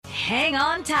hang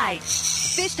on tight.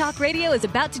 Fish Talk Radio is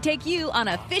about to take you on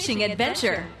a fishing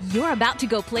adventure. You're about to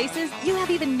go places you have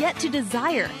even yet to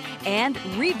desire and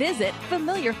revisit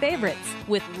familiar favorites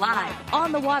with live,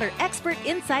 on-the-water expert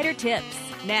insider tips.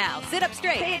 Now, sit up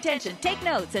straight, pay attention, take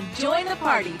notes, and join the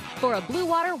party for a blue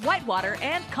water, whitewater,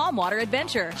 and calm water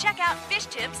adventure. Check out fish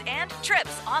tips and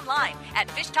trips online at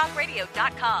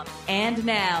fishtalkradio.com. And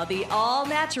now, the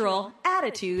all-natural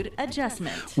attitude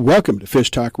adjustment. Welcome to Fish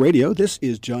Talk Radio. This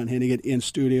is John Hennigan in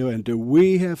studio, and do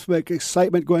we have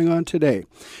excitement going on today?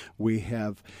 We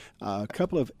have a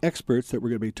couple of experts that we're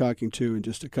going to be talking to in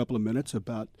just a couple of minutes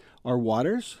about our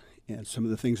waters and some of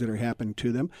the things that are happening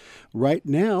to them. Right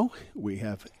now, we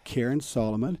have Karen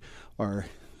Solomon, our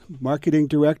marketing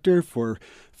director for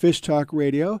Fish Talk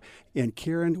Radio. And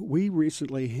Karen, we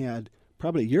recently had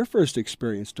probably your first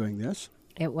experience doing this.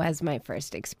 It was my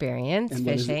first experience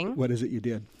fishing. What is it you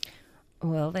did?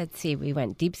 Well, let's see. We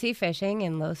went deep sea fishing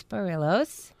in Los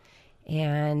Barrilos,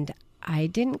 and I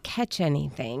didn't catch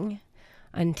anything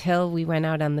until we went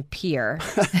out on the pier.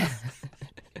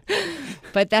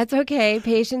 But that's okay.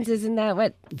 Patience, isn't that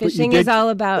what fishing is all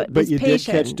about? But you patience.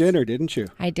 Did catch dinner, didn't you?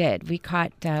 I did. We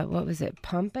caught, what was it,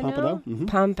 pompano? Pompano? Mm-hmm.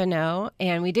 Pompano.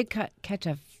 And we did catch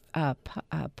a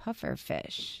puffer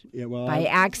fish by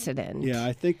accident. Yeah,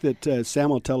 I think that Sam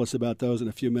will tell us about those in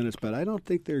a few minutes, but I don't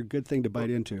think they're a good thing to bite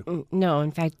into. No,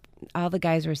 in fact, all the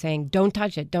guys were saying, don't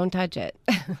touch it,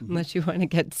 unless you want to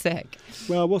get sick.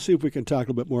 Well, we'll see if we can talk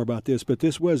a little bit more about this, but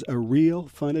this was a real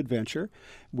fun adventure,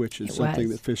 which is something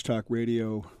that Fish Talk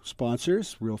Radio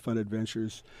sponsors, Real Fun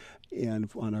Adventures,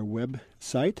 and on our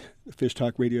website,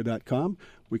 fishtalkradio.com,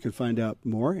 we can find out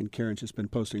more, and Karen's just been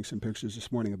posting some pictures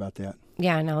this morning about that.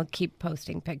 Yeah, and I'll keep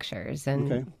posting pictures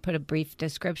and put a brief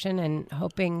description and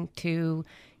hoping to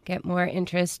get more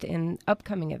interest in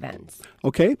upcoming events.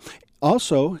 Okay.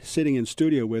 Also, sitting in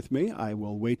studio with me, I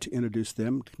will wait to introduce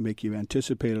them to make you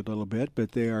anticipate a little bit,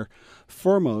 but they are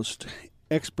foremost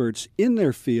experts in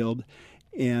their field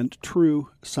and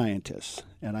true scientists.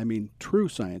 And I mean true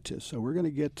scientists. So we're going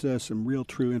to get some real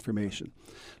true information.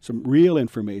 Some real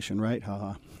information, right?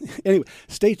 Ha-ha. Anyway,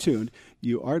 stay tuned.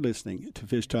 You are listening to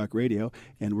Fish Talk Radio,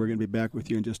 and we're going to be back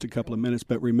with you in just a couple of minutes.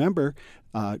 But remember,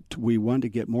 we want to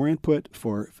get more input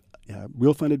for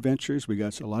Real Fun Adventures. We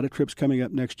got a lot of trips coming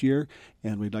up next year,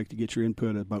 and we'd like to get your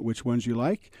input about which ones you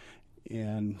like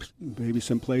and maybe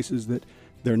some places that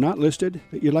they're not listed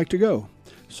that you'd like to go.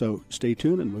 So stay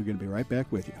tuned, and we're going to be right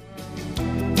back with you.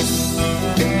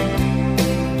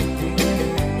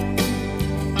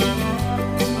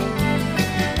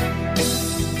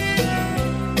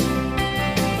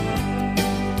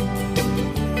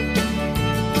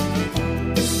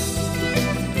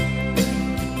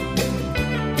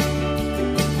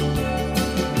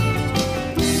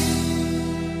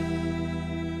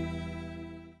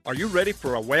 Are you ready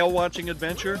for a whale-watching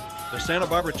adventure? The Santa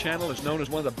Barbara Channel is known as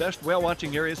one of the best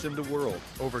whale-watching areas in the world.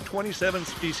 Over 27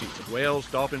 species of whales,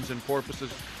 dolphins, and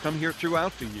porpoises come here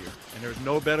throughout the year, and there's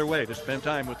no better way to spend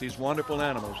time with these wonderful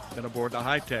animals than aboard the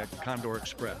high-tech Condor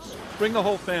Express. Bring the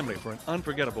whole family for an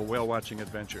unforgettable whale-watching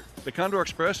adventure. The Condor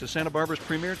Express is Santa Barbara's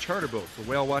premier charter boat for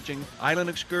whale-watching, island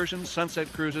excursions, sunset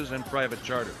cruises, and private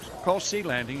charters. Call Sea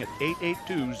Landing at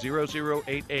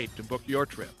 882-0088 to book your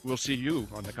trip. We'll see you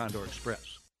on the Condor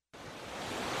Express.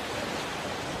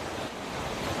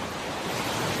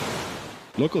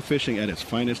 Local fishing at its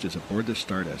finest is aboard the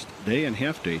Stardust. Day and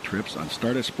half-day trips on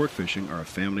Stardust Sport Fishing are a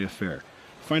family affair.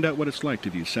 Find out what it's like to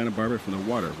view Santa Barbara from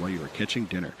the water while you are catching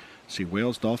dinner. See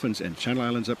whales, dolphins, and Channel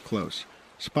Islands up close.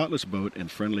 Spotless boat and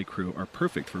friendly crew are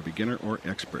perfect for beginner or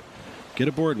expert. Get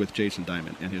aboard with Jason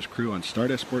Diamond and his crew on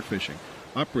Stardust Sport Fishing,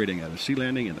 operating at a Sea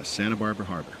Landing in the Santa Barbara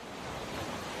Harbor.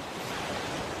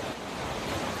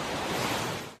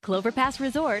 Clover Pass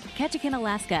Resort, Ketchikan,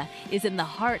 Alaska, is in the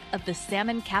heart of the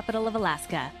salmon capital of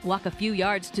Alaska. Walk a few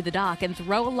yards to the dock and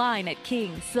throw a line at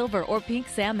king, silver, or pink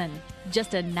salmon.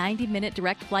 Just a 90-minute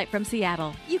direct flight from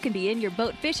Seattle. You can be in your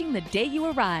boat fishing the day you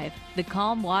arrive. The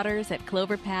calm waters at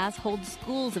Clover Pass hold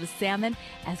schools of salmon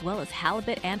as well as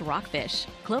halibut and rockfish.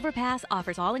 Clover Pass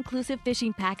offers all-inclusive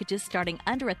fishing packages starting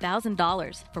under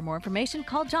 $1,000. For more information,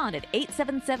 call John at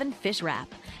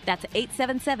 877-FISH-RAP. That's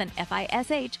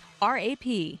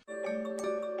 877-FISH-RAP.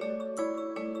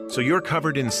 So you're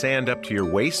covered in sand up to your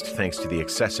waist thanks to the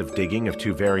excessive digging of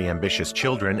two very ambitious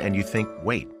children, and you think,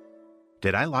 wait,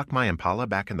 did I lock my Impala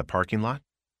back in the parking lot?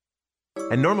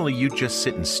 And normally you'd just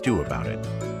sit and stew about it.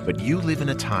 But you live in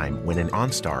a time when an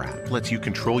OnStar app lets you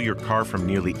control your car from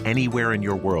nearly anywhere in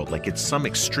your world, like it's some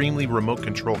extremely remote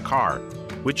control car.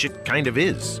 which it kind of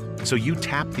is. So you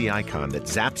tap the icon that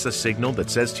zaps a signal that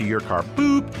says to your car,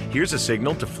 boop, here's a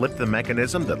signal to flip the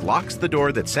mechanism that locks the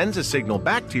door that sends a signal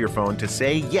back to your phone to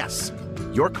say yes.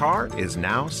 Your car is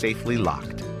now safely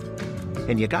locked.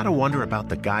 And you gotta wonder about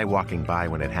the guy walking by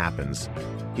when it happens.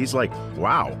 He's like,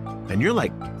 wow. And you're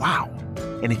like, wow.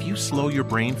 And if you slow your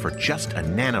brain for just a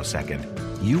nanosecond,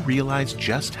 you realize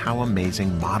just how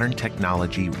amazing modern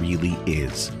technology really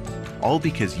is. All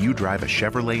because you drive a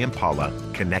Chevrolet Impala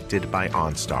connected by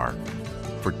OnStar.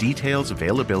 For details,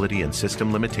 availability, and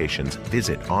system limitations,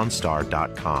 visit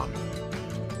OnStar.com.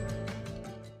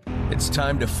 It's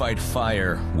time to fight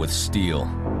fire with steel.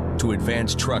 To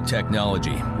advance truck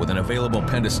technology with an available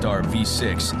Pentastar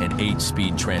V6 and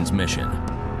 8-speed transmission.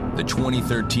 The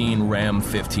 2013 Ram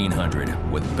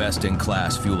 1500 with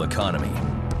best-in-class fuel economy.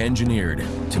 Engineered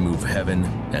to move heaven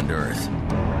and earth.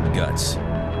 Guts.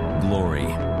 Glory.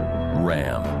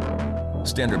 Ram.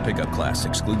 Standard pickup class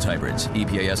excludes hybrids.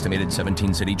 EPA estimated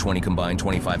 17 city, 20 combined,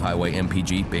 25 highway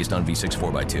MPG based on V6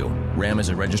 4x2. Ram is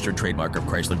a registered trademark of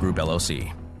Chrysler Group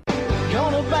LLC.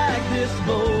 Gonna back this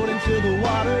boat into the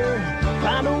water.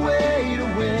 Find a way to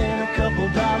win a couple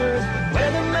dollars.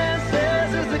 Weatherman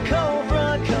says there's a cold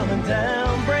front coming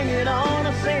down. Bring it on,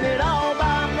 I've seen it all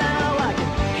by now. I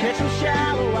can catch them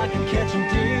shallow, I can catch them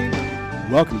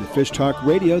deep. Welcome to Fish Talk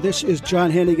Radio. This is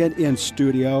John Hennigan in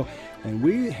studio, and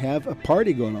we have a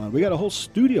party going on. We got a whole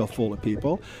studio full of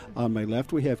people. On my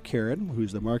left, we have Karen,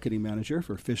 who's the marketing manager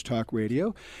for Fish Talk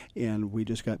Radio, and we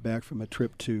just got back from a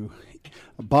trip to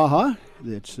Baja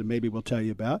that maybe we'll tell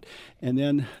you about. And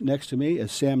then next to me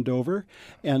is Sam Dover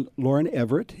and Lauren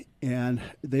Everett, and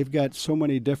they've got so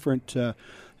many different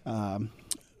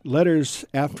letters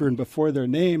after and before their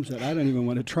names that I don't even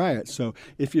want to try it. So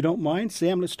if you don't mind,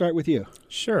 Sam, let's start with you.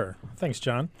 Sure. Thanks,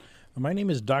 John. My name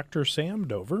is Dr. Sam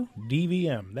Dover,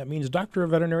 DVM. That means Doctor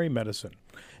of Veterinary Medicine.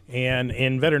 And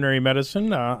in veterinary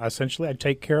medicine, essentially, I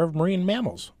take care of marine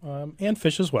mammals and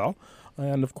fish as well.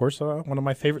 And, of course, one of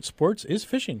my favorite sports is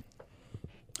fishing.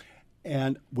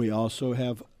 And we also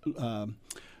have, no,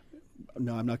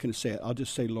 I'm not going to say it. I'll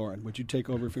just say Lauren. Would you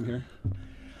take over from here?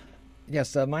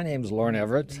 Yes, my name is Lauren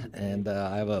Everett, and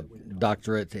I have a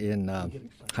doctorate in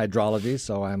hydrology,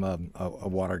 so I'm a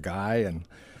water guy. And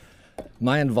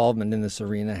my involvement in this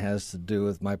arena has to do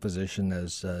with my position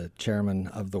as chairman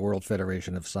of the World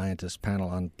Federation of Scientists panel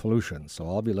on pollution. So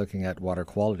I'll be looking at water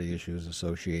quality issues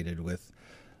associated with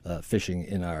fishing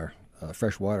in our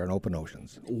freshwater and open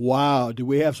oceans. Wow, do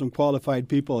we have some qualified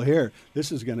people here?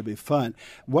 This is going to be fun.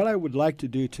 What I would like to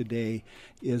do today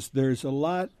is there's a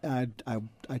lot, I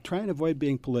try and avoid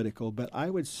being political, but I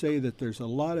would say that there's a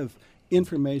lot of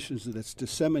information that's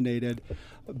disseminated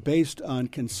based on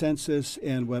consensus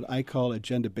and what I call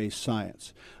agenda-based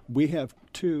science. We have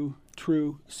two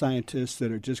true scientists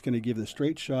that are just going to give the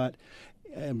straight shot,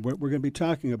 and what we're going to be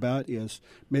talking about is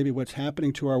maybe what's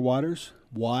happening to our waters,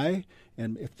 why,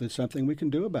 and if there's something we can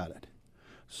do about it.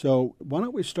 So why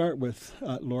don't we start with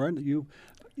Lauren?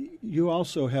 You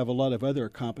also have a lot of other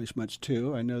accomplishments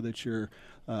too. I know that you're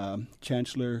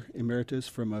Chancellor Emeritus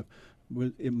from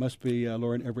it must be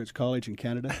Lauren Everett's College in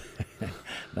Canada.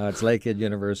 No, it's Lakehead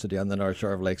University on the North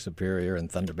Shore of Lake Superior in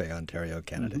Thunder Bay, Ontario,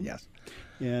 Canada. Mm-hmm. Yes.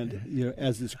 And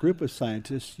as this group of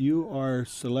scientists, you are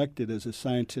selected as a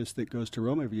scientist that goes to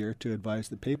Rome every year to advise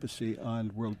the papacy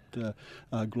on world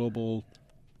global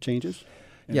changes.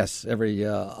 Yes, every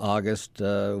August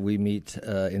we meet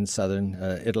in southern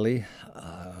Italy.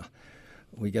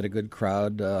 We get a good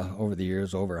crowd over the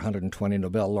years. Over 120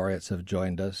 Nobel laureates have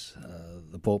joined us.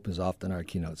 The Pope is often our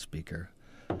keynote speaker.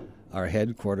 Our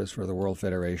headquarters for the World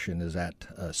Federation is at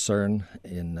CERN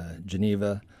in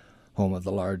Geneva, home of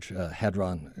the Large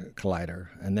Hadron Collider.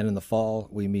 And then in the fall,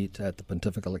 we meet at the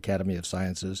Pontifical Academy of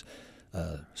Sciences,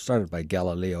 started by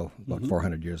Galileo about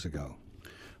 400 years ago.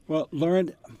 Well,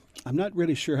 Lauren, I'm not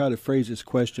really sure how to phrase this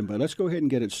question, but let's go ahead and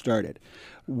get it started.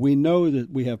 We know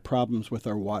that we have problems with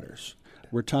our waters.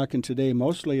 We're talking today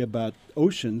mostly about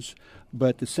oceans,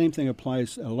 but the same thing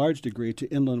applies a large degree to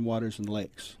inland waters and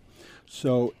lakes.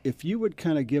 So if you would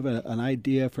kind of give an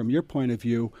idea from your point of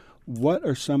view, what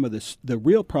are some of the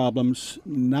real problems,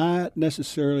 not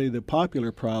necessarily the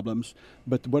popular problems,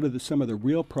 but what are some of the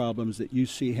real problems that you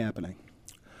see happening?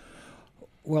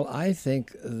 Well, I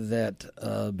think that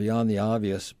beyond the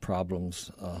obvious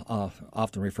problems,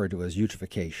 often referred to as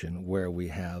eutrophication, where we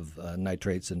have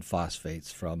nitrates and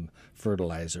phosphates from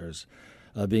fertilizers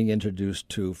being introduced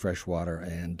to freshwater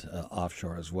and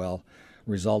offshore as well,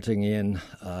 resulting in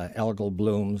algal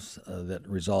blooms that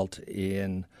result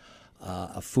in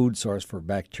a food source for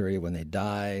bacteria when they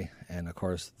die, and of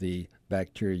course the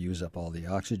bacteria use up all the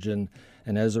oxygen,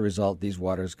 and as a result these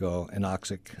waters go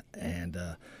anoxic, and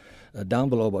down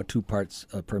below about 2 parts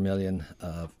per million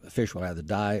fish will either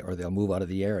die or they'll move out of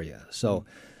the area. So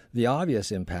the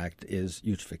obvious impact is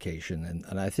eutrophication,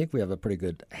 and I think we have a pretty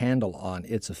good handle on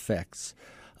its effects.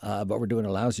 But we're doing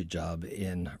a lousy job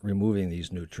in removing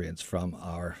these nutrients from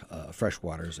our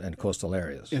freshwaters and coastal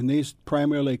areas. And these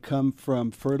primarily come from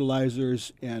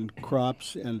fertilizers and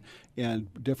crops and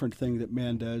different things that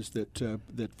man does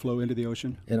that flow into the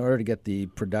ocean? In order to get the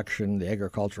production, the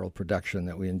agricultural production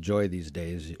that we enjoy these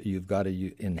days, you've got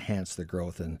to enhance the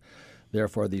growth, and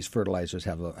therefore these fertilizers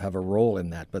have a role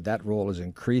in that. But that role is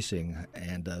increasing,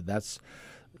 and that's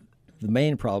the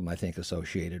main problem, I think,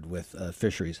 associated with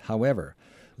fisheries. However,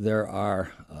 there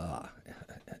are,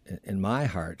 in my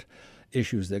heart,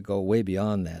 issues that go way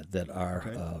beyond that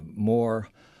are more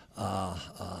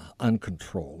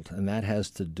uncontrolled, and that has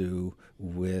to do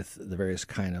with the various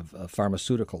kind of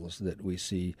pharmaceuticals that we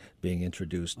see being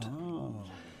introduced. Oh.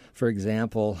 For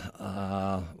example,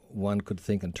 one could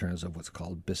think in terms of what's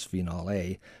called bisphenol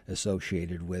A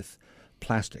associated with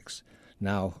plastics.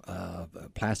 Now,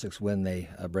 plastics, when they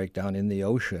break down in the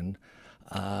ocean,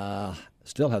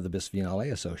 still have the bisphenol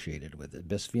A associated with it.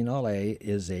 Bisphenol A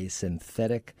is a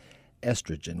synthetic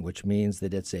estrogen, which means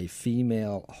that it's a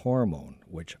female hormone,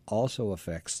 which also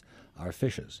affects our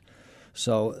fishes.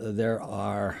 So there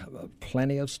are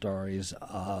plenty of stories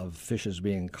of fishes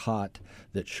being caught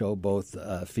that show both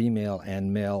female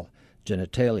and male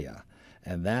genitalia,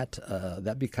 and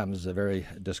that becomes very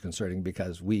disconcerting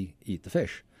because we eat the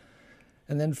fish.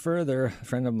 And then further, a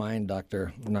friend of mine,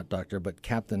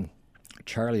 Captain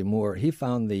Charlie Moore, he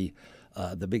found the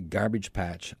big garbage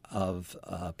patch of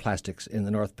plastics in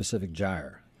the North Pacific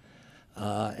Gyre.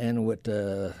 And what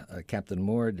Captain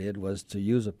Moore did was to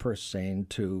use a purse seine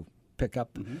to pick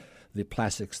up the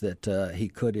plastics that he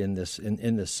could in this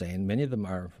seine. Many of them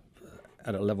are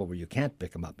at a level where you can't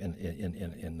pick them up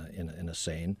in a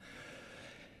seine.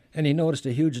 And he noticed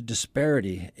a huge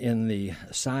disparity in the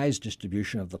size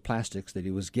distribution of the plastics that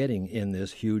he was getting in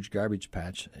this huge garbage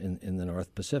patch in the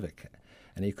North Pacific.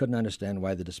 And he couldn't understand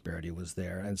why the disparity was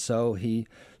there. And so he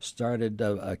started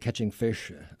catching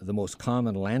fish, the most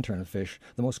common lanternfish.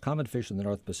 The most common fish in the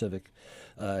North Pacific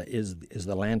is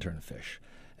the lanternfish.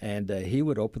 And he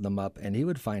would open them up, and he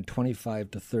would find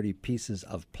 25 to 30 pieces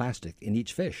of plastic in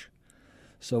each fish.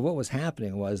 So what was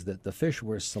happening was that the fish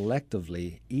were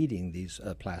selectively eating these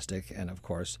plastic, and of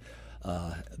course,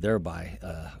 thereby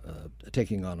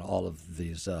taking on all of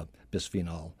these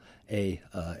bisphenol A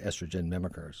estrogen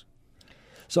mimickers.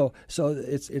 So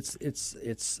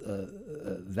it's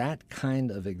that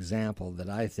kind of example that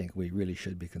I think we really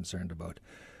should be concerned about.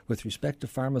 With respect to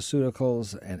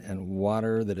pharmaceuticals and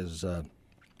water that is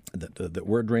that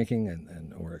we're drinking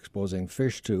and we're exposing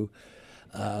fish to,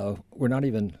 we're not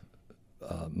even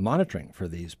monitoring for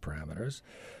these parameters.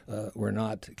 We're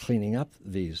not cleaning up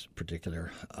these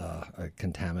particular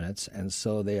contaminants, and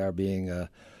so they are being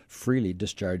freely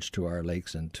discharged to our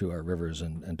lakes and to our rivers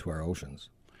and to our oceans.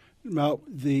 Now,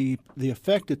 the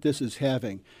effect that this is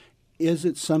having, is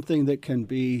it something that can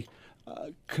be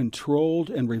controlled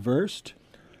and reversed?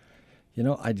 You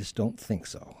know, I just don't think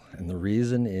so. And the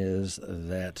reason is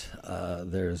that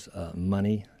there's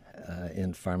money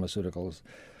in pharmaceuticals.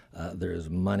 There's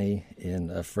money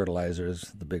in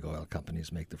fertilizers. The big oil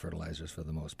companies make the fertilizers for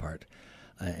the most part.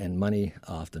 And money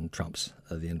often trumps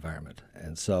the environment.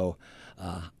 And so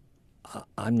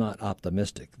I'm not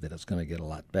optimistic that it's going to get a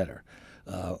lot better.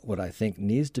 What I think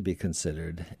needs to be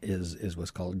considered is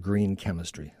what's called green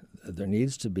chemistry. There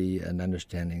needs to be an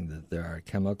understanding that there are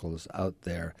chemicals out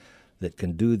there that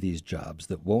can do these jobs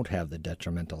that won't have the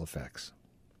detrimental effects.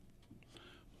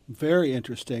 Very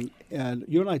interesting. And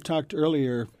you and I talked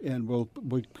earlier, and we're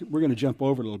going to jump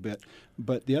over a little bit,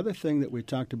 but the other thing that we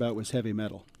talked about was heavy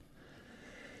metal.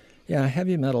 Yeah,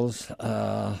 heavy metals,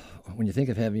 when you think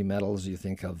of heavy metals, you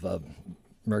think of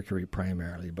mercury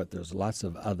primarily, but there's lots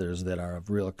of others that are of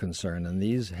real concern, and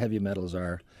these heavy metals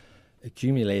are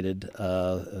accumulated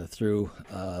through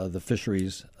the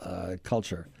fisheries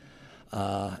culture.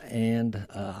 And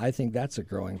I think that's a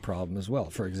growing problem as well.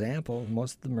 For example,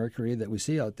 most of the mercury that we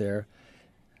see out there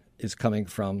is coming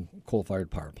from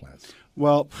coal-fired power plants.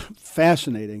 Well,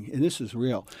 fascinating, and this is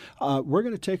real. We're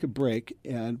going to take a break,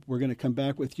 and we're going to come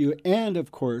back with you and,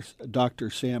 of course,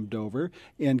 Dr. Sam Dover,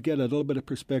 and get a little bit of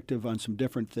perspective on some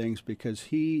different things, because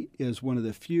he is one of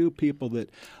the few people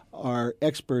that are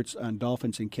experts on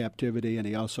dolphins in captivity, and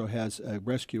he also has a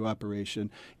rescue operation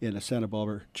in the Santa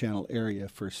Barbara Channel area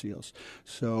for seals.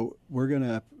 So we're going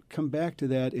to come back to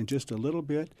that in just a little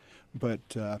bit.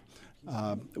 but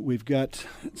we've got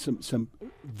some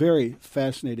very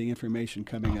fascinating information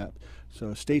coming up.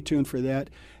 So stay tuned for that,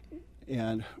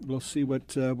 and we'll see where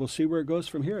it goes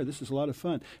from here. This is a lot of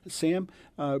fun. Sam,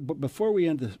 but before we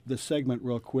end the segment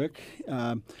real quick,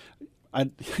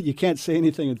 you can't say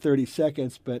anything in 30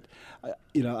 seconds, but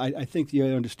I think you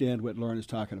understand what Lauren is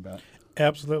talking about.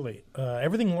 Absolutely.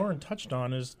 Everything Lauren touched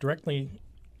on is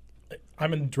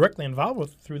I'm directly involved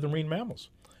with through the marine mammals.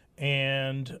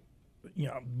 And,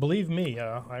 believe me,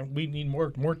 we need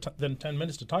more than 10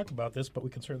 minutes to talk about this, but we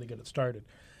can certainly get it started.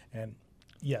 And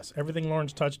yes, everything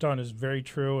Lauren's touched on is very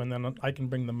true, and then I can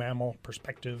bring the mammal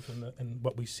perspective and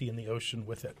what we see in the ocean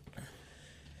with it.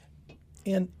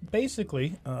 And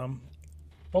basically,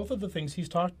 both of the things he's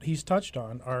touched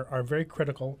on are very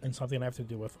critical and something I have to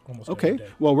deal with almost every day.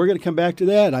 Well, we're going to come back to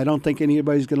that. I don't think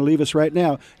anybody's going to leave us right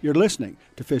now. You're listening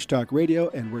to Fish Talk Radio,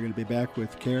 and we're going to be back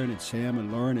with Karen and Sam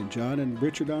and Lauren and John and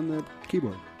Richard on the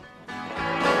keyboard.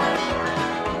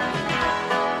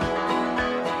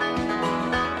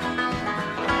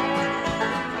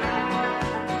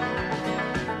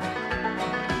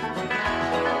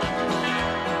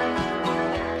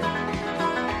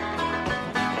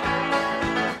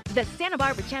 The Santa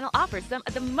Barbara Channel offers some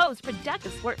of the most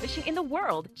productive sport fishing in the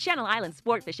world. Channel Island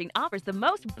Sport Fishing offers the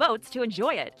most boats to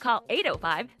enjoy it. Call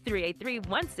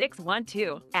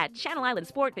 805-383-1612. At Channel Island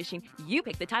Sport Fishing, you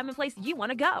pick the time and place you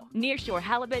want to go. Nearshore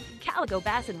halibut, calico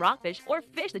bass and rockfish, or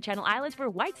fish the Channel Islands for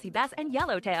white sea bass and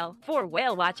yellowtail. For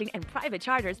whale watching and private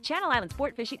charters, Channel Island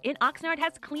Sport Fishing in Oxnard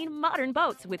has clean, modern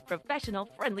boats with professional,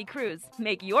 friendly crews.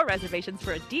 Make your reservations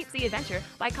for a deep-sea adventure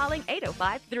by calling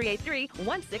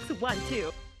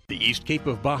 805-383-1612. The East Cape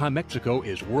of Baja, Mexico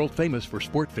is world famous for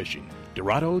sport fishing.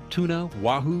 Dorado, tuna,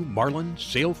 wahoo, marlin,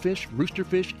 sailfish,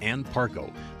 roosterfish, and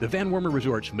pargo. The Van Wormer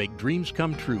resorts make dreams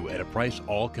come true at a price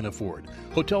all can afford.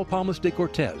 Hotel Palmas de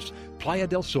Cortez, Playa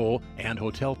del Sol, and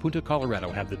Hotel Punta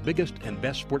Colorado have the biggest and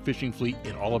best sport fishing fleet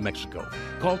in all of Mexico.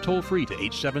 Call toll-free to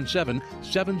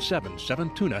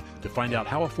 877-777-TUNA to find out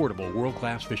how affordable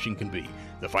world-class fishing can be.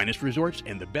 The finest resorts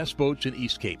and the best boats in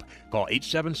East Cape. Call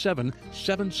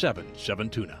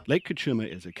 877-777-TUNA. Lake Cachuma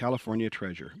is a California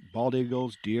treasure. Bald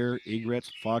eagles, deer,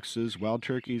 egrets, foxes, wild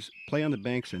turkeys play on the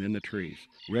banks and in the trees.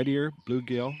 Red ear,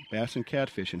 bluegill, bass, and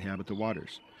catfish inhabit the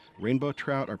waters. Rainbow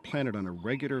trout are planted on a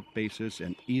regular basis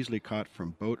and easily caught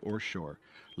from boat or shore.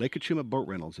 Lake Cachuma Boat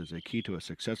Rentals is a key to a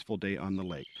successful day on the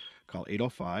lake. Call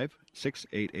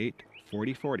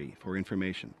 805-688-4040 for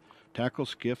information. Tackle,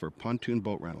 skiff, or pontoon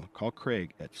boat rental. Call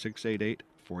Craig at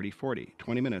 688-4040,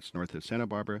 20 minutes north of Santa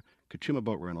Barbara. Cachuma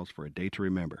Boat Rentals for a day to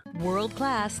remember.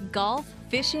 World-class golf,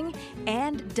 fishing,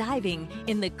 and diving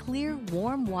in the clear,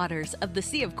 warm waters of the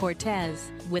Sea of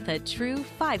Cortez with a true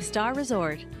 5-star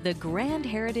resort. The Grand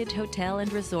Heritage Hotel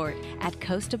and Resort at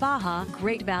Costa Baja.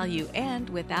 Great value and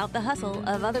without the hustle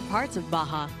of other parts of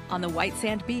Baja. On the white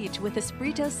sand beach with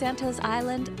Espiritu Santos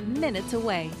Island minutes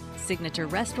away. Signature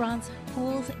restaurants,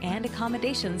 pools, and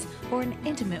accommodations for an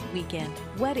intimate weekend,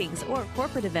 weddings, or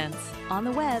corporate events. On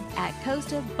the web at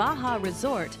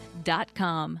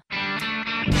CostaBajaResort.com.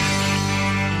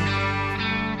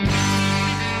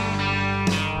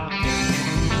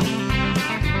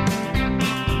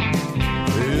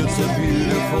 It's a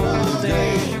beautiful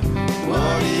day.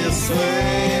 What do you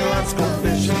say? Let's go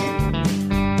fishing.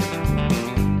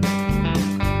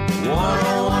 What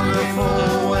a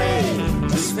wonderful way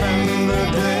to spend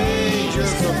the day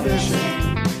just a fishing.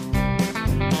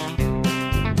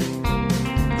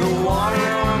 The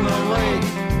water on the lake,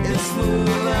 it's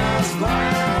smooth as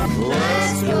glass.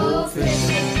 Let's go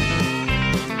fishing.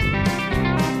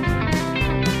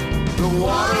 The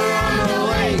water on the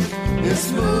lake is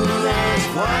smooth as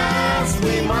glass.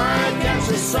 We might catch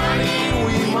a sunny,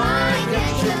 we might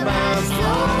catch a bass.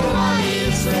 Oh, what do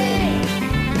you say?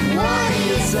 What do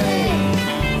you say?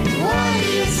 What do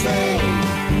you say?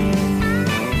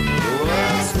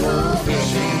 Let's go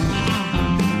fishing.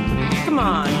 Come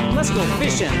on, let's go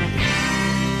fishing.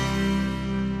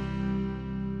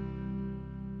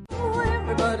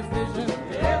 Everybody fishing.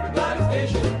 Everybody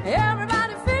fishing.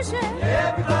 Everybody fishing.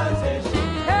 Everybody fishing.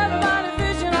 Everybody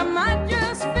fishing. I might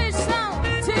just fish some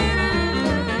too.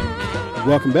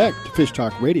 Welcome back to Fish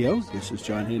Talk Radio. This is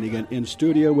John Hannigan in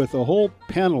studio with a whole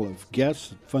panel of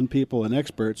guests, fun people, and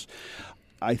experts.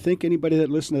 I think anybody that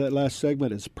listened to that last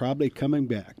segment is probably coming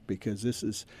back because this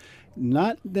is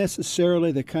not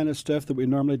necessarily the kind of stuff that we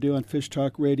normally do on Fish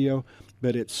Talk Radio,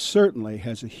 but it certainly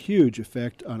has a huge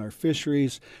effect on our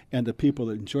fisheries and the people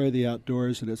that enjoy the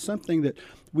outdoors, and it's something that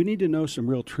we need to know some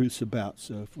real truths about.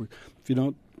 So if you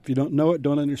don't know it,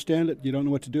 don't understand it, you don't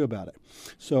know what to do about it.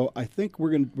 So I think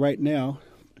we're going to right now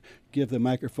give the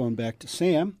microphone back to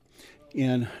Sam,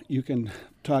 and you can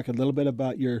talk a little bit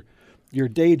about your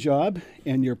day job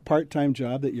and your part-time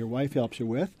job that your wife helps you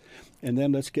with, and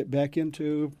then let's get back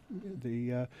into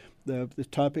the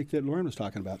topic that Lauren was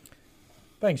talking about.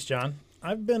 Thanks, John.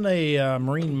 I've been a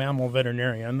marine mammal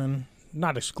veterinarian, and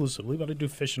not exclusively, but I do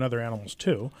fish and other animals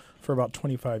too, for about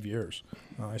 25 years.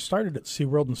 I started at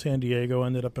SeaWorld in San Diego,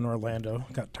 ended up in Orlando,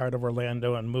 got tired of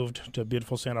Orlando and moved to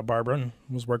beautiful Santa Barbara and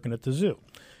was working at the zoo.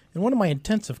 And one of my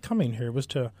intents of coming here was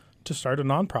to start a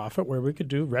nonprofit where we could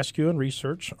do rescue and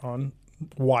research on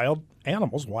wild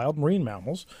animals, wild marine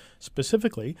mammals,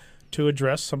 specifically to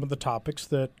address some of the topics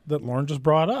that Lauren just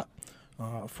brought up.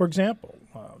 For example,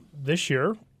 this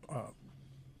year,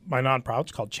 my nonprofit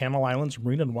is called Channel Islands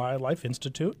Marine and Wildlife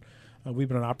Institute. We've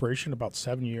been in operation about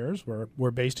 7 years.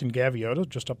 We're based in Gaviota,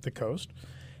 just up the coast.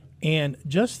 And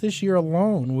just this year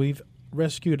alone, we've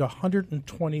rescued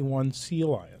 121 sea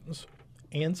lions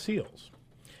and seals.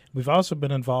 We've also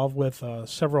been involved with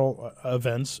several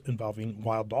events involving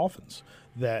wild dolphins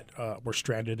that were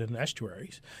stranded in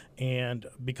estuaries. And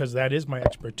because that is my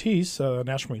expertise,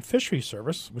 National Marine Fisheries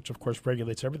Service, which of course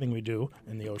regulates everything we do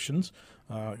in the oceans,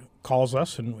 calls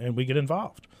us and we get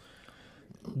involved.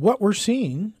 What we're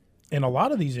seeing in a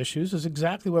lot of these issues is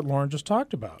exactly what Lauren just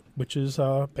talked about, which is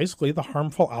basically the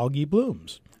harmful algae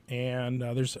blooms. And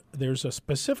there's a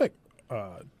specific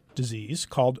disease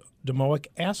called domoic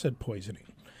acid poisoning.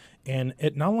 And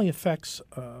it not only affects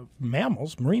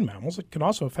mammals, marine mammals, it can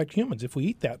also affect humans if we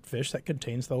eat that fish that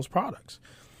contains those products.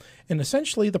 And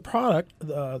essentially the product,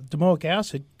 the domoic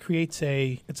acid, creates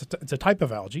it's a type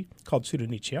of algae called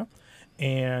Pseudonychia,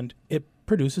 and it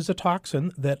produces a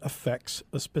toxin that affects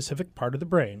a specific part of the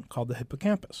brain called the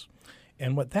hippocampus.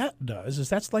 And what that does is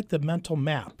that's like the mental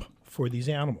map for these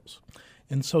animals.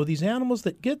 And so these animals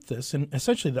that get this, and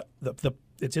essentially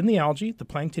it's in the algae, the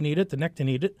plankton eat it, the nekton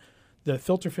eat it, the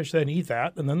filter fish then eat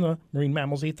that, and then the marine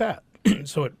mammals eat that.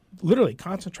 So it literally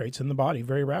concentrates in the body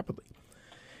very rapidly.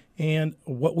 And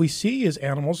what we see is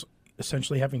animals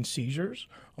essentially having seizures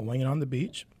or laying on the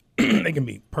beach. They can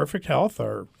be perfect health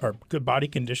or good body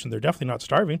condition. They're definitely not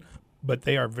starving, but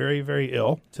they are very, very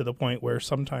ill to the point where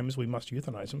sometimes we must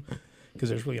euthanize them because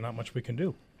there's really not much we can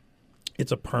do.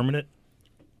 It's a permanent,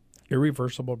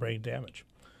 irreversible brain damage.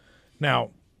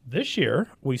 Now, this year,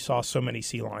 we saw so many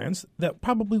sea lions that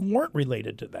probably weren't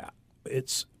related to that.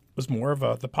 It was more of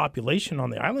the population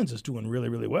on the islands is doing really,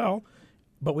 really well,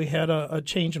 but we had a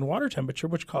change in water temperature,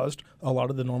 which caused a lot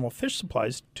of the normal fish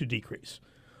supplies to decrease.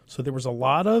 So there was a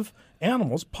lot of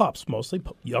animals, pups mostly,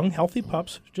 young, healthy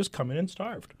pups, just come in and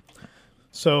starved.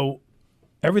 So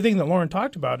everything that Lauren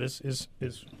talked about is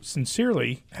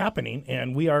sincerely happening,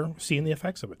 and we are seeing the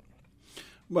effects of it.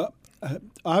 Well,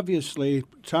 obviously,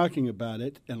 talking about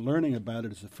it and learning about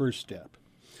it is the first step.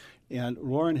 And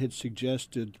Lauren had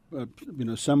suggested,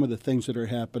 some of the things that are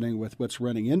happening with what's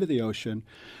running into the ocean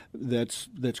that's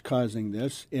causing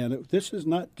this. And this is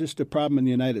not just a problem in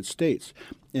the United States.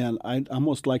 And I'd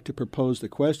almost like to propose the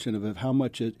question of how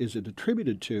much is it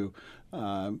attributed to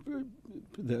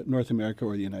the North America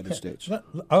or the United States.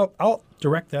 I'll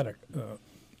direct that.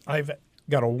 I've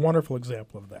got a wonderful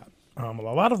example of that. A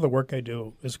lot of the work I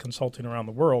do is consulting around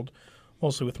the world,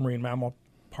 mostly with marine mammal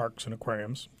parks and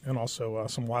aquariums, and also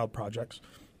some wild projects.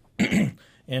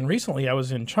 And recently I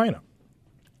was in China,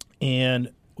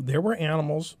 and there were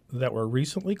animals that were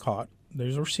recently caught.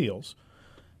 These were seals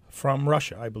from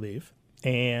Russia, I believe,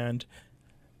 and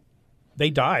they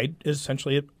died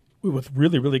essentially with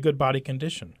really, really good body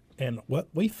condition. And what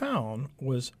we found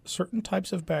was certain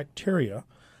types of bacteria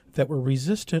that were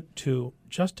resistant to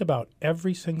just about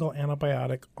every single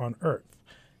antibiotic on Earth.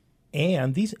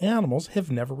 And these animals have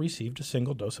never received a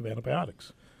single dose of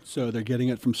antibiotics. So they're getting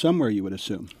it from somewhere, you would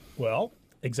assume. Well,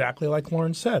 exactly like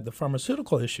Lauren said, the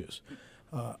pharmaceutical issues.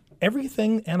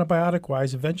 Everything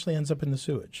antibiotic-wise eventually ends up in the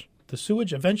sewage. The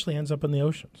sewage eventually ends up in the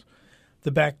oceans.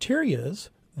 The bacterias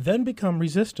then become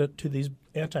resistant to these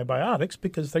antibiotics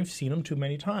because they've seen them too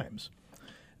many times.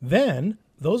 Then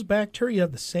those bacteria,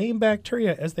 the same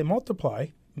bacteria as they multiply,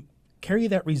 carry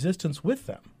that resistance with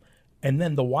them. And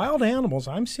then the wild animals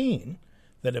I'm seeing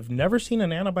that have never seen an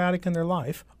antibiotic in their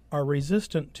life are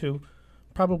resistant to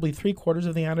probably 3/4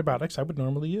 of the antibiotics I would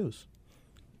normally use.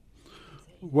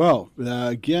 Well,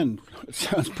 again, it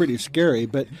sounds pretty scary,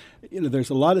 but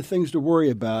there's a lot of things to worry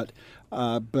about.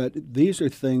 But these are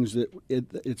things that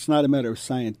it's not a matter of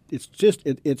science. It's just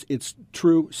it's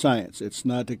true science. It's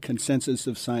not a consensus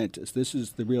of scientists. This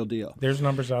is the real deal. There's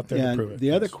numbers out there to prove it.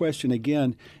 The other question,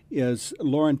 again, is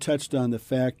Lauren touched on the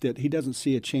fact that he doesn't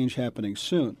see a change happening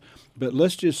soon. But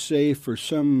let's just say for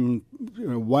some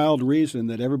wild reason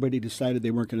that everybody decided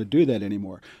they weren't going to do that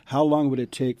anymore. How long would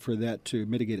it take for that to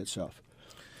mitigate itself?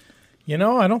 I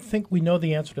don't think we know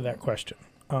the answer to that question.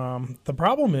 The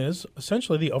problem is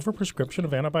essentially the overprescription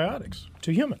of antibiotics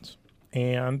to humans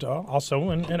and also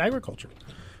in agriculture.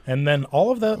 And then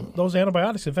all of those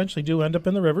antibiotics eventually do end up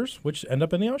in the rivers, which end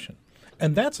up in the ocean.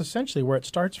 And that's essentially where it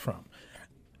starts from.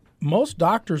 Most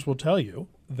doctors will tell you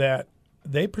that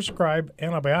they prescribe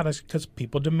antibiotics because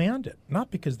people demand it,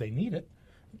 not because they need it.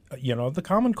 The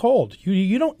common cold,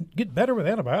 you don't get better with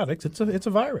antibiotics. It's a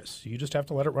virus. You just have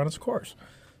to let it run its course.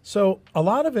 So a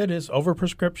lot of it is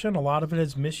overprescription. A lot of it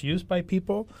is misuse by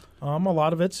people. A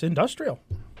lot of it's industrial.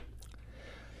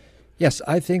 Yes,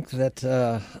 I think that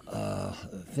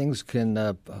things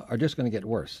are just going to get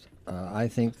worse. I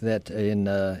think that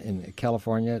in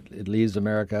California, it leads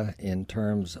America in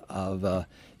terms of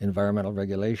environmental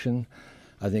regulation.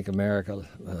 I think America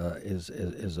is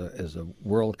a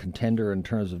world contender in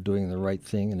terms of doing the right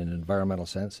thing in an environmental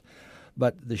sense.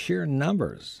 But the sheer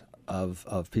numbers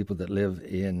of people that live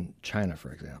in China,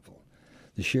 for example,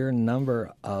 the sheer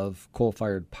number of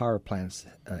coal-fired power plants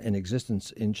in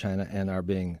existence in China and are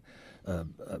being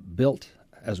built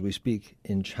as we speak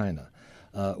in China,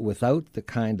 without the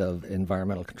kind of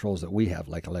environmental controls that we have,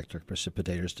 like electric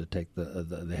precipitators to take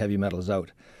the heavy metals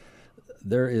out,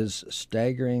 there is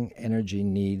staggering energy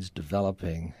needs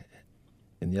developing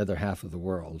in the other half of the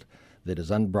world that is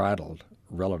unbridled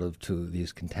relative to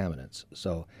these contaminants.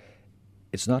 So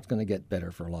it's not going to get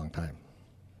better for a long time.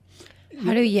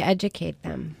 How do you educate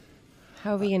them?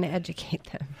 How are we going to educate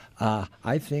them?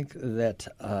 I think that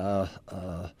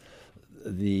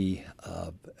the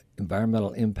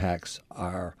environmental impacts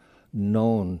are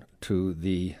known to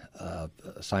the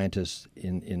scientists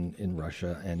in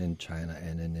Russia and in China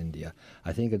and in India.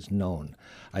 I think it's known.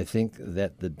 I think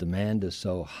that the demand is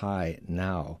so high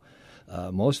now,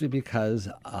 mostly because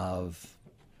of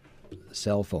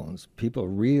cell phones. People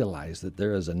realize that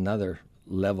there is another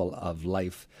level of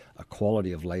life, a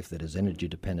quality of life that is energy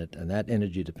dependent, and that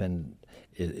energy dependent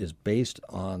is based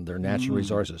on their natural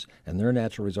resources, and their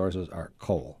natural resources are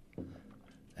coal.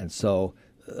 And so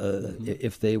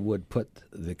if they would put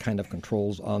the kind of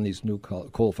controls on these new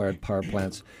coal-fired power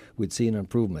plants, we'd see an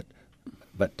improvement.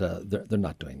 But they're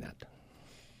not doing that.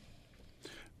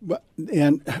 Well,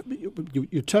 and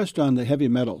you touched on the heavy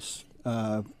metals,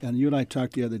 and you and I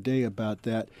talked the other day about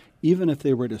that. Even if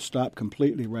they were to stop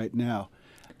completely right now,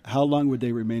 how long would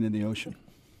they remain in the ocean?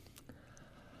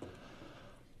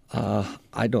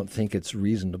 I don't think it's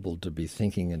reasonable to be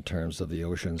thinking in terms of the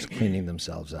oceans cleaning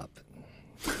themselves up.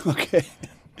 Okay.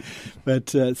 But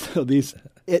so these,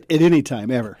 at any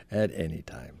time, ever? At any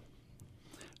time.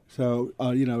 So,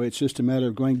 it's just a matter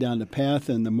of going down the path,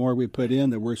 and the more we put in,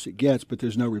 the worse it gets, but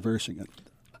there's no reversing it.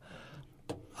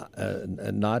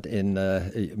 Not in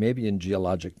maybe in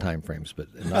geologic time frames, but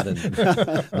not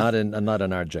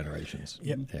in our generations.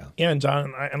 Yeah. And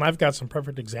John, I've got some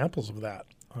perfect examples of that.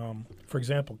 For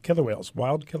example, killer whales,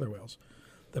 wild killer whales.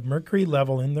 The mercury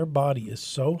level in their body is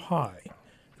so high,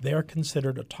 they are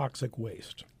considered a toxic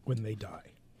waste when they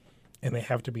die, and they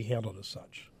have to be handled as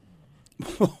such.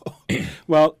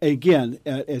 Well, again,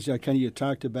 as you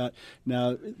talked about,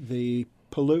 now the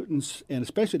pollutants, and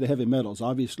especially the heavy metals,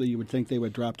 obviously you would think they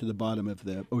would drop to the bottom of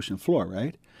the ocean floor,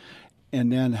 right?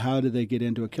 And then how do they get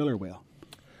into a killer whale?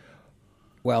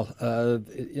 Well,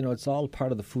 it's all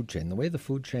part of the food chain. The way the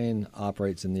food chain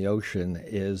operates in the ocean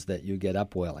is that you get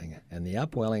upwelling, and the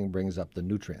upwelling brings up the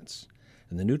nutrients.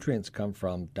 And the nutrients come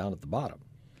from down at the bottom.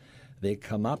 They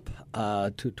come up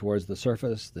towards the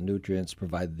surface. The nutrients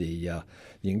provide the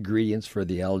ingredients for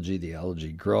the algae. The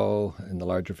algae grow, and the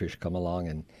larger fish come along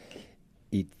and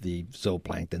eat the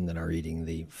zooplankton that are eating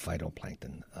the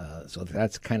phytoplankton. So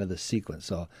that's kind of the sequence.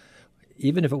 So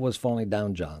even if it was falling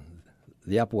down, John,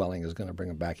 the upwelling is going to bring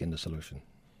them back into solution.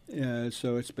 Yeah,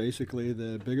 so it's basically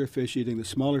the bigger fish eating the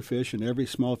smaller fish, and every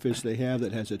small fish they have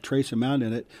that has a trace amount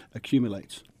in it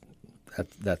accumulates.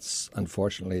 That's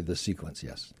unfortunately the sequence,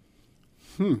 yes.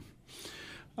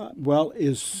 Well,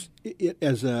 is it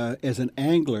as an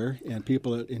angler and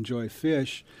people that enjoy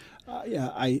fish,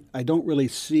 I don't really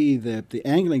see the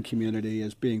angling community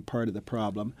as being part of the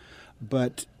problem,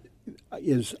 but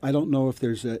I don't know if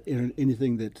there's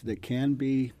anything that can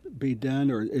be done,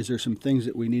 or is there some things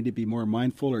that we need to be more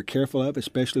mindful or careful of,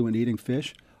 especially when eating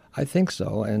fish? I think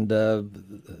so, and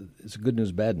it's good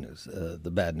news, bad news.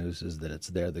 The bad news is that it's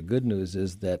there. The good news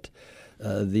is that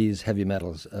these heavy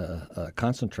metals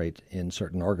concentrate in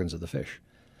certain organs of the fish.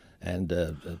 And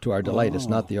to our delight, it's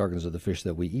not the organs of the fish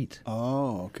that we eat.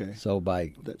 Oh, okay. So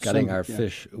by gutting our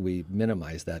fish, we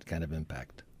minimize that kind of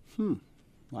impact.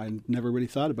 I never really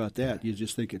thought about that. You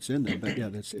just think it's in them, but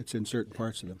it's in certain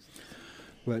parts of them.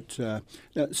 But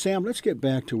now, Sam, let's get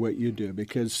back to what you do,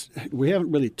 because we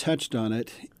haven't really touched on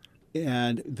it.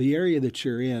 And the area that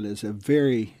you're in is a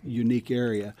very unique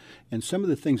area. And some of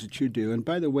the things that you do, and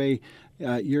by the way,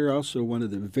 you're also one of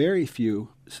the very few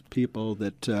people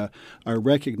that are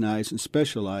recognized and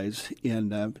specialize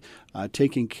in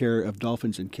taking care of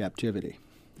dolphins in captivity.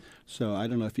 So I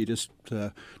don't know if you just,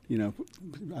 I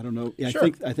don't know. Sure.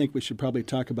 I think we should probably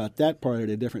talk about that part at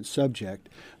a different subject.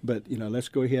 But, let's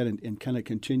go ahead and kind of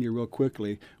continue real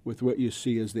quickly with what you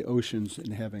see as the oceans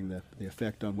and having the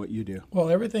effect on what you do. Well,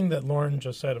 everything that Lauren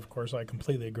just said, of course, I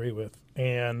completely agree with.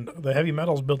 And the heavy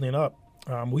metals building up,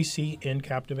 we see in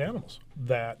captive animals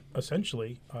that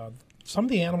essentially some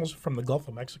of the animals from the Gulf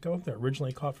of Mexico, they're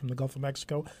originally caught from the Gulf of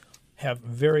Mexico, have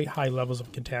very high levels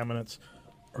of contaminants,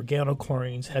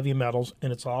 organochlorines, heavy metals,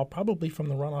 and it's all probably from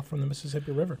the runoff from the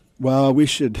Mississippi River. Well, we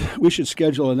should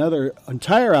schedule another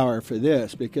entire hour for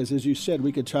this, because as you said,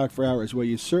 we could talk for hours. Well,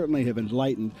 you certainly have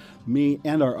enlightened me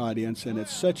and our audience, and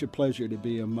it's such a pleasure to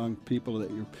be among people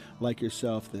that you're like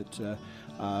yourself that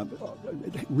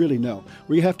really know.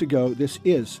 We have to go. This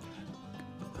is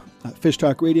Fish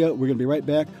Talk Radio. We're going to be right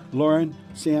back. Lauren,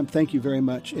 Sam, thank you very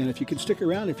much. And if you could stick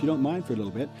around, if you don't mind for a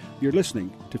little bit, you're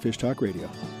listening to Fish Talk Radio.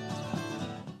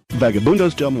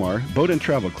 Vagabundos Del Mar Boat and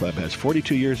Travel Club has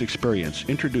 42 years experience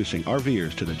introducing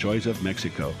RVers to the joys of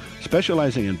Mexico.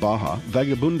 Specializing in Baja,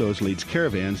 Vagabundos leads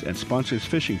caravans and sponsors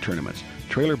fishing tournaments,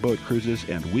 trailer boat cruises,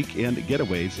 and weekend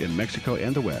getaways in Mexico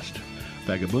and the West.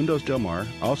 Vagabundos Del Mar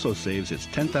also saves its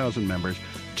 10,000 members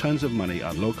tons of money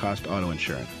on low-cost auto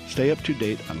insurance. Stay up to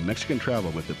date on Mexican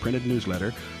travel with the printed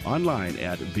newsletter online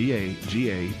at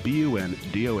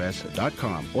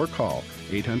vagabundos.com or call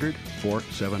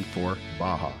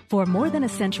 800-474-BAJA. For more than a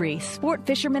century, sport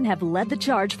fishermen have led the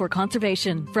charge for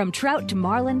conservation. From trout to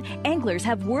marlin, anglers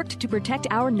have worked to protect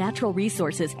our natural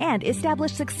resources and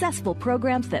establish successful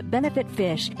programs that benefit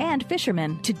fish and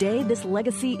fishermen. Today, this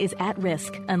legacy is at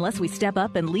risk unless we step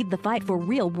up and lead the fight for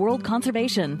real world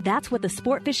conservation. That's what the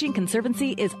Sport Fishing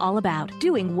Conservancy is all about,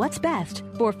 doing what's best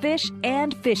for fish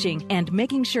and fishing and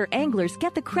making sure anglers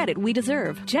get the credit we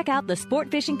deserve. Check out the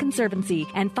Sport Fishing Conservancy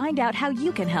and find out how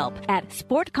you can help at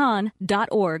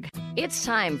sportcon.org. It's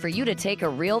time for you to take a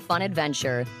real fun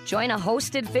adventure. Join a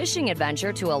hosted fishing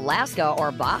adventure to Alaska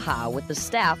or Baja with the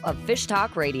staff of Fish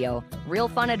Talk Radio. Real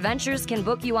Fun Adventures can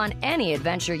book you on any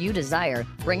adventure you desire.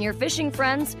 Bring your fishing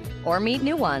friends or meet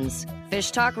new ones.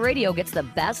 Fish Talk Radio gets the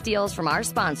best deals from our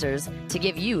sponsors to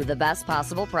give you the best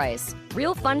possible price.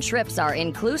 Real Fun trips are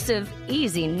inclusive,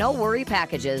 easy, no-worry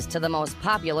packages to the most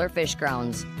popular fish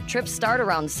grounds. Trips start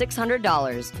around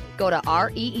 $600. Go to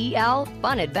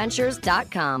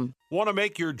REELFunadventures.com. Want to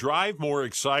make your drive more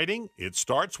exciting? It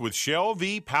starts with Shell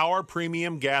V-Power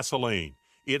Premium Gasoline.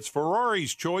 It's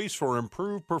Ferrari's choice for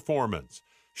improved performance.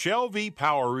 Shell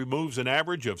V-Power removes an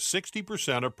average of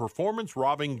 60% of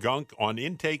performance-robbing gunk on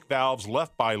intake valves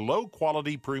left by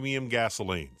low-quality premium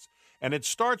gasolines. And it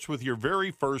starts with your very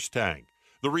first tank.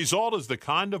 The result is the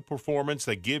kind of performance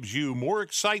that gives you more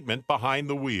excitement behind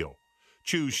the wheel.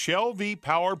 Choose Shell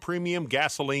V-Power Premium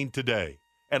Gasoline today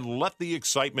and let the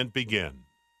excitement begin.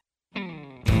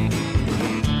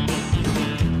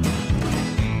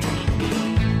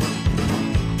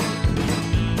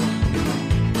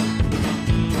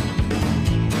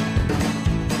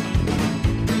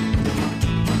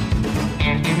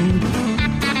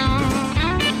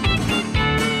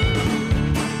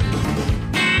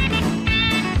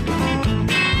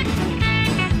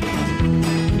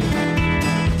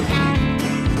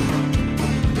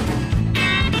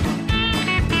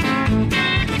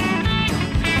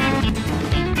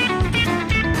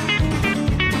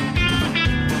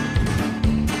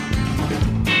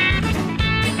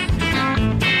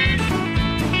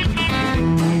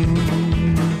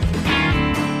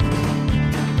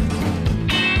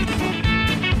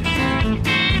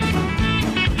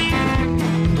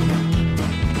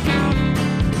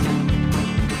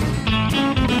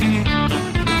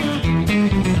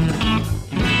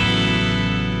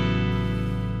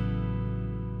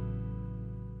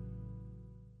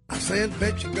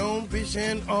 Bet you gone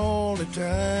fishing all the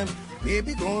time.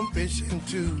 Baby gone fishing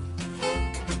too.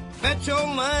 Bet your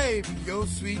life, your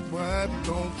sweet wife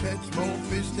gonna catch more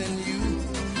fish than you.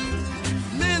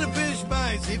 Many fish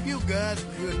bites if you got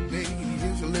good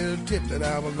ladies just a little tip that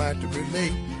I would like to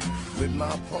relate with my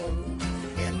pole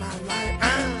and my light.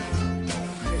 I'm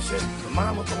fishing, the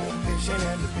mama going fishing,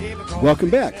 and the baby going Welcome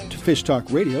back to Fish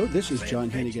Talk Radio. This is John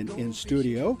Hennigan in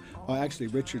studio. Oh, actually,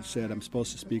 Richard said I'm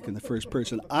supposed to speak in the first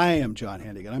person. I am John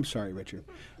Hennigan. I'm sorry, Richard.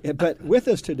 But with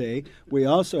us today, we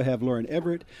also have Lauren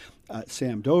Everett,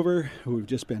 Sam Dover, who we've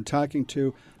just been talking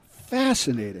to.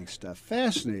 Fascinating stuff.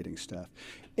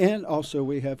 And also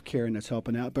we have Karen that's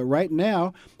helping out. But right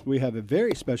now, we have a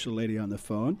very special lady on the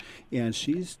phone, and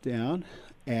she's down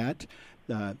at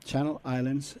Channel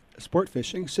Islands Sport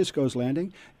Fishing, Cisco's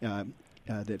Landing,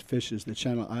 that fishes the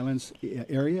Channel Islands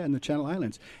area and the Channel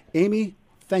Islands. Amy,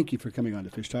 thank you for coming on to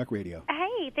Fish Talk Radio.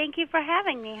 Hey, thank you for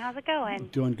having me. How's it going?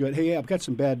 Doing good. Hey, I've got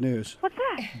some bad news. What's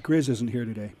that? Grizz isn't here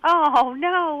today. Oh,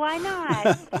 no, why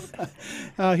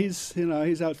not?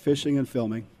 He's out fishing and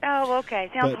filming. Oh, okay.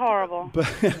 Sounds horrible.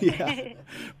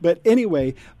 But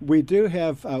anyway, we do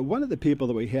have one of the people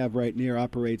that we have right near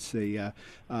operates the,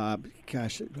 let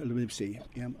me see,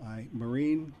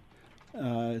 Marine.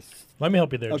 Let me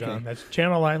help you there, okay. John. That's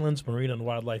Channel Islands Marine and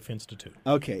Wildlife Institute.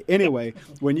 Okay. Anyway,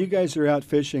 when you guys are out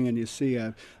fishing and you see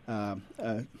a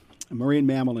marine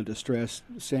mammal in distress,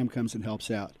 Sam comes and helps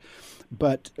out.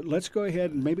 But let's go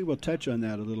ahead and maybe we'll touch on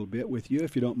that a little bit with you,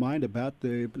 if you don't mind, about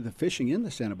the fishing in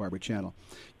the Santa Barbara Channel.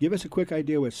 Give us a quick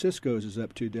idea what Cisco's is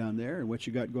up to down there and what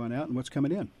you got going out and what's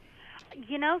coming in.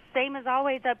 Same as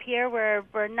always up here.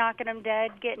 We're knocking them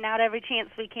dead, getting out every chance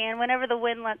we can, whenever the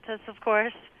wind lets us, of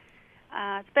course.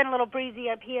 It's been a little breezy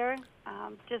up here.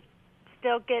 Just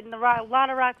still getting a lot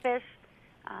of rockfish.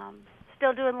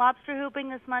 Still doing lobster hooping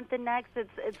this month and next.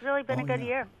 It's really been a good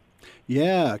year.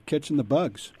 Yeah, catching the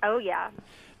bugs. Oh, yeah.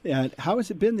 And how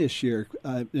has it been this year?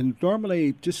 And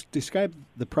normally, just describe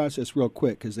the process real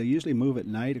quick, because they usually move at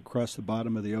night across the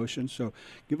bottom of the ocean. So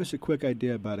give us a quick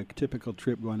idea about a typical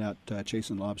trip going out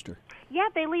chasing lobster. Yeah,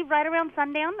 they leave right around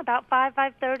sundown, about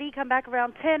 5:30, come back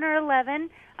around 10 or 11.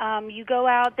 You go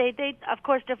out. They of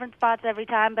course, different spots every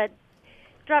time, but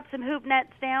drop some hoop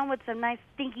nets down with some nice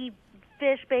stinky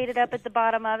fish baited up at the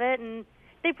bottom of it, and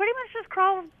they pretty much just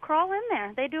crawl in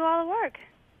there. They do all the work.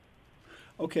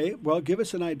 Okay, well, give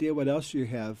us an idea what else you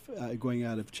have going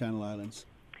out of Channel Islands.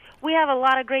 We have a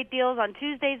lot of great deals on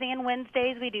Tuesdays and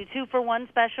Wednesdays. We do 2-for-1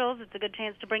 specials. It's a good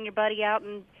chance to bring your buddy out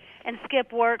and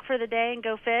skip work for the day and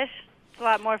go fish. It's a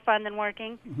lot more fun than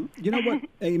working. Mm-hmm. You know what,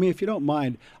 Amy, if you don't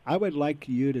mind, I would like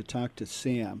you to talk to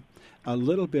Sam a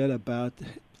little bit about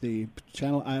the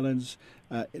Channel Islands,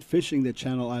 fishing the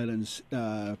Channel Islands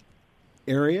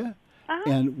area.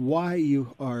 And why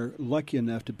you are lucky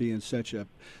enough to be in such a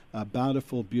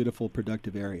bountiful, beautiful,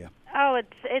 productive area. Oh,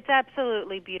 it's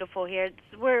absolutely beautiful here.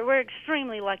 We're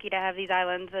extremely lucky to have these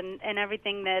islands and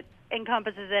everything that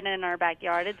encompasses it in our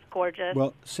backyard. It's gorgeous.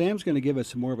 Well, Sam's going to give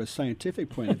us more of a scientific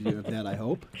point of view of that, I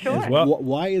hope. Sure.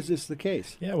 Why is this the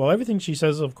case? Yeah, well, everything she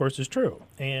says, of course, is true.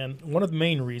 And one of the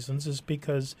main reasons is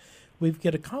because we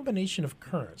get a combination of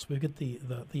currents. We get the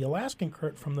Alaskan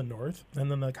current from the north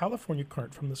and then the California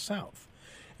current from the south.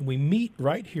 And we meet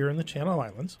right here in the Channel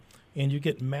Islands, and you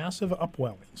get massive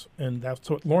upwellings. And that's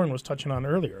what Lauren was touching on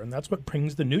earlier. And that's what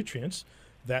brings the nutrients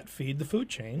that feed the food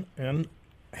chain. And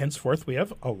henceforth, we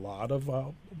have a lot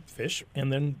of fish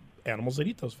and then animals that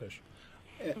eat those fish.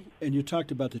 And you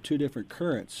talked about the two different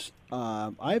currents.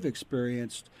 I've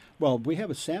experienced, we have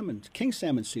a king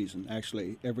salmon season,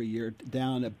 actually, every year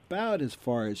down about as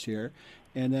far as here.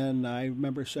 And then I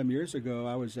remember some years ago,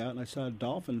 I was out and I saw a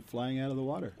dolphin flying out of the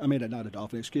water. I mean, not a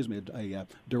dolphin, excuse me, a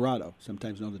dorado,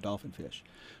 sometimes known as dolphin fish.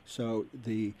 So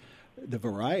the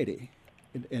variety,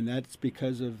 and that's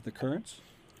because of the currents?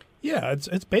 Yeah,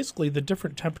 it's basically the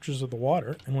different temperatures of the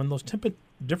water. And when those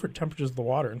different temperatures of the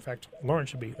water, in fact, Lauren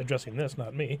should be addressing this,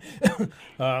 not me,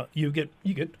 you get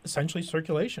essentially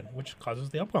circulation, which causes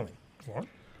the upwelling. Lauren?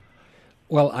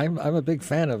 Well, I'm a big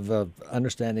fan of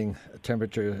understanding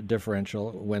temperature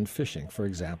differential when fishing. For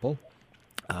example,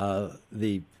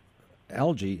 the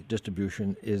algae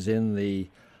distribution is in the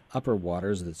upper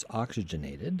waters that's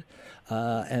oxygenated,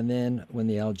 and then when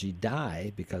the algae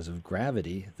die because of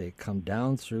gravity, they come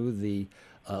down through the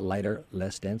lighter,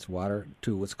 less dense water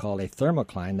to what's called a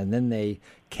thermocline, and then they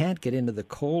can't get into the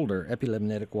colder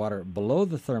epilimnitic water below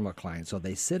the thermocline, so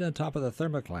they sit on top of the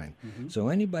thermocline. Mm-hmm. So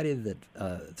anybody that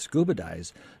scuba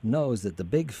dives knows that the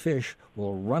big fish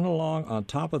will run along on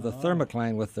top of the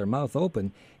thermocline with their mouth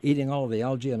open, eating all of the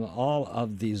algae and all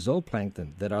of the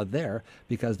zooplankton that are there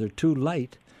because they're too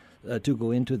light to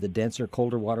go into the denser,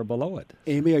 colder water below it.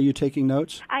 Amy, are you taking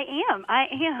notes? I am.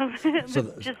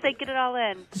 Just taking it all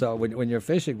in. So when you're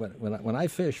fishing, when I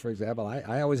fish, for example,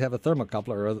 I always have a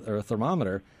thermocoupler or a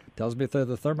thermometer. Tells me where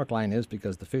the thermocline is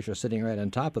because the fish are sitting right on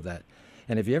top of that.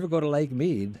 And if you ever go to Lake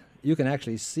Mead, you can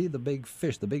actually see the big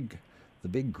fish, the big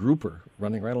grouper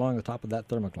running right along the top of that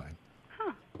thermocline.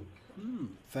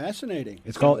 Fascinating.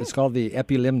 It's called the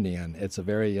epilimnion. It's a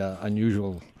very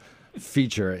unusual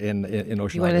feature in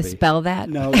oceanography. You want to spell that?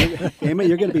 No, Amy,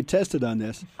 you're going to be tested on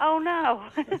this. Oh, no.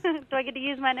 Do I get to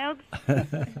use my notes?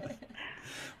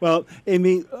 Well,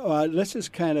 Amy, let's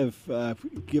just kind of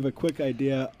give a quick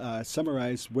idea,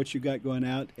 summarize what you got going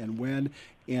out and when.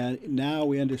 And now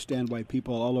we understand why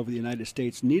people all over the United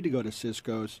States need to go to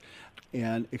Cisco's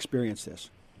and experience this.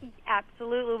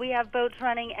 Absolutely. We have boats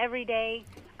running every day,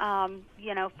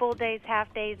 full days,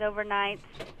 half days, overnights,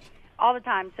 all the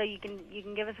time. So you can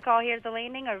give us a call here at the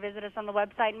landing or visit us on the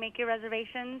website and make your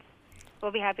reservations.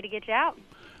 We'll be happy to get you out.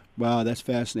 Wow, that's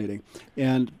fascinating.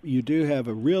 And you do have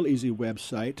a real easy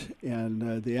website,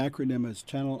 and the acronym is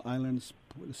Channel Islands,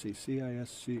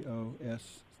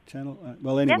 CISCOS, Channel,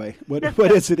 well, anyway, Yep.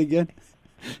 what is it again?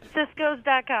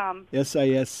 Ciscos.com.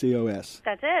 SISCOS.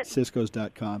 That's it.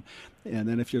 Ciscos.com. And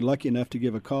then if you're lucky enough to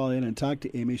give a call in and talk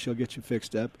to Amy, she'll get you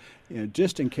fixed up. And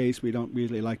just in case, we don't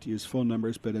really like to use phone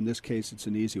numbers, but in this case, it's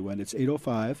an easy one. It's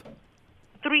 805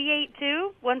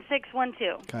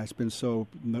 382-1612. God, it's been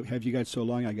have you guys so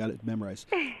long, I got it memorized.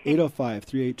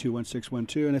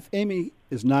 805-382-1612. And if Amy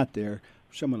is not there,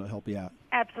 someone will help you out.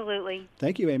 Absolutely.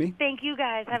 Thank you, Amy. Thank you,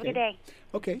 guys. Have a good day.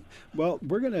 Okay. Well,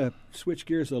 we're going to switch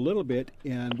gears a little bit,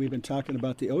 and we've been talking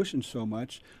about the ocean so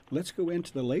much. Let's go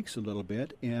into the lakes a little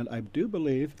bit, and I do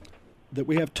believe that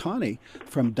we have Tawny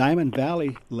from Diamond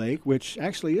Valley Lake, which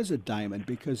actually is a diamond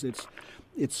because it's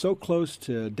so close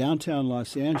to downtown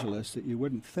Los Angeles that you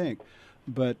wouldn't think.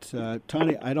 But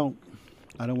Tawny, I don't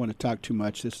want to talk too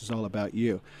much. This is all about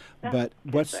you. But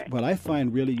what I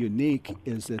find really unique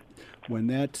is that when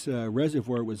that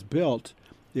reservoir was built,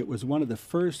 it was one of the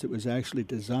first that was actually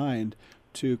designed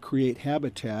to create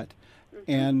habitat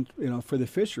and for the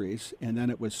fisheries. And then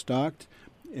it was stocked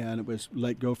and it was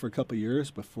let go for a couple of years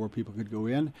before people could go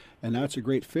in. And now it's a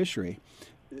great fishery.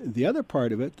 The other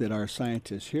part of it that our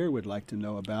scientists here would like to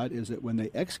know about is that when they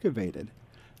excavated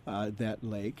that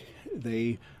lake,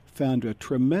 they found a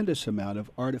tremendous amount of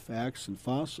artifacts and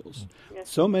fossils. Yes.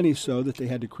 So many so that they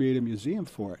had to create a museum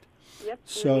for it. Yep,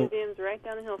 So- the museum's right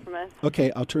down the hill from us.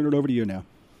 Okay, I'll turn it over to you now.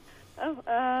 Oh,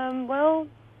 well,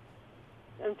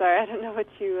 I'm sorry, I don't know what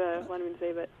you wanted me to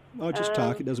say, but... Oh, just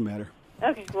talk. It doesn't matter.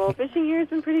 Okay, well, fishing here has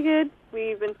been pretty good.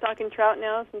 We've been stocking trout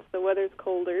now since the weather's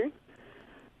colder.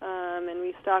 And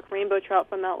we stock rainbow trout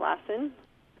from Mount Lassen.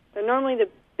 They're normally the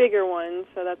bigger ones,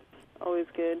 so that's always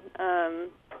good.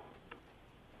 It's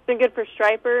been good for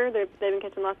striper. They've been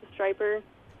catching lots of striper.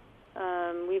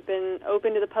 We've been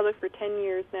open to the public for 10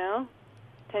 years now,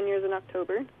 10 years in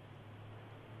October.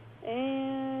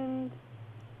 And,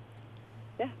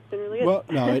 yeah, it's been really good. Well,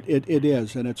 no, it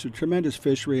is, and it's a tremendous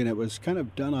fishery, and it was kind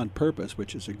of done on purpose,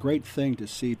 which is a great thing to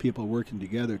see people working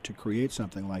together to create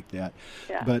something like that.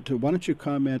 Yeah. But why don't you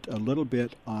comment a little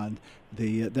bit on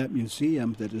that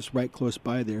museum that is right close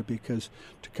by there, because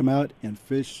to come out and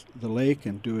fish the lake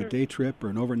and do a day trip or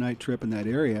an overnight trip in that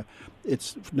area,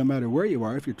 it's no matter where you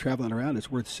are, if you're traveling around, it's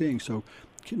worth seeing. So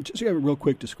can you just give a real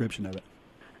quick description of it?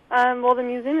 Well, the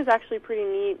museum is actually pretty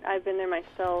neat. I've been there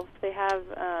myself. They have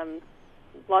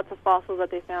lots of fossils that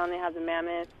they found. They have the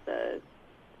mammoth, the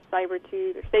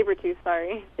saber-tooth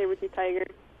tiger.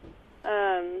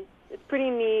 It's pretty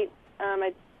neat.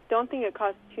 I don't think it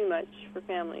costs too much for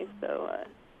families, so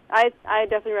I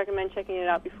definitely recommend checking it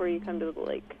out before you come to the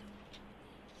lake.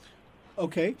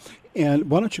 Okay, and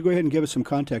why don't you go ahead and give us some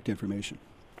contact information?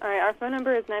 All right, our phone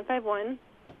number is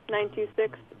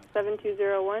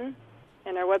 951-926-7201,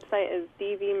 and our website is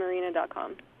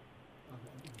dvmarina.com.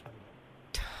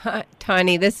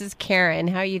 Tawny, this is Karen.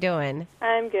 How are you doing?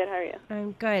 I'm good. How are you?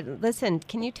 I'm good. Listen,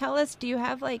 can you tell us, do you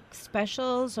have like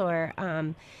specials or,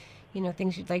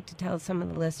 things you'd like to tell some of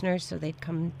the listeners so they'd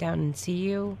come down and see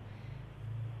you?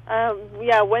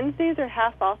 Yeah, Wednesdays are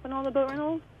half off on all the boat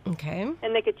rentals. Okay.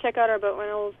 And they could check out our boat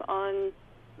rentals on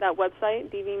that website,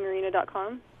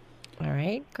 dvmarina.com. All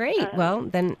right, great. Well,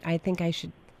 then I think I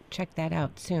should check that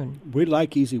out soon. We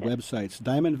like easy websites.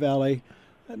 Diamond Valley,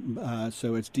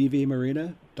 so it's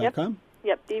dvmarina.com?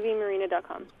 Yep,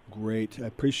 dvmarina.com. Great. I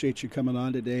appreciate you coming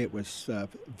on today. It was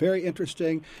very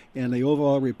interesting, and the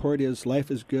overall report is life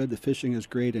is good, the fishing is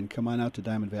great, and come on out to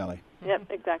Diamond Valley.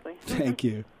 Yep, exactly. Thank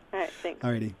you. All right, thanks.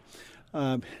 All righty.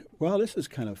 Well, this is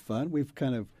kind of fun. We've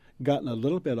kind of gotten a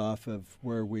little bit off of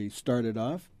where we started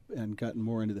off and gotten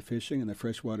more into the fishing and the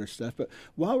freshwater stuff. But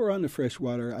while we're on the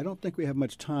freshwater, I don't think we have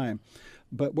much time.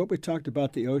 But what we talked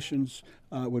about the oceans,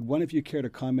 would one of you care to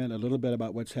comment a little bit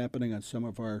about what's happening on some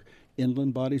of our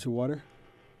inland bodies of water?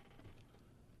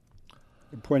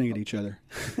 pointing at each other.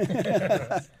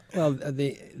 Well,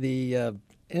 the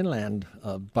inland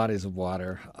bodies of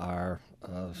water are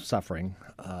suffering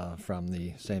from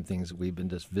the same things that we've been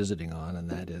just visiting on, and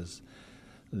that is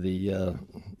the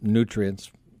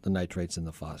nutrients, the nitrates and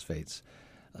the phosphates.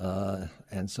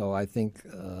 And so I think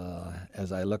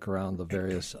as I look around the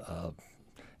various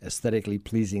aesthetically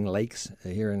pleasing lakes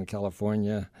here in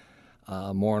California,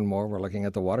 more and more we're looking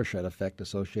at the watershed effect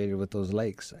associated with those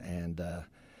lakes. And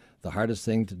the hardest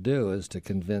thing to do is to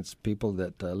convince people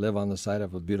that live on the side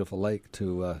of a beautiful lake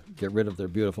to get rid of their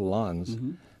beautiful lawns.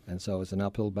 Mm-hmm. And so it's an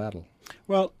uphill battle.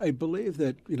 Well, I believe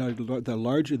that, the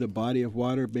larger the body of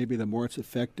water, maybe the more it's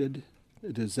affected.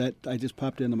 I just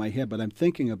popped into my head, but I'm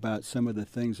thinking about some of the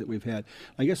things that we've had.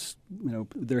 I guess,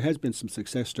 there has been some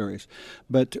success stories,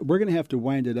 but we're going to have to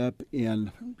wind it up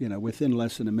within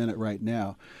less than a minute right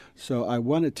now. So I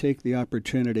want to take the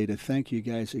opportunity to thank you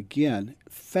guys again.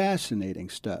 Fascinating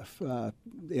stuff.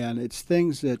 And it's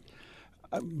things that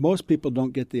most people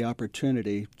don't get the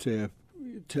opportunity to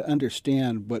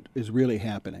understand what is really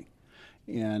happening.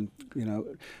 And,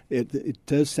 it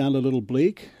does sound a little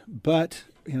bleak, but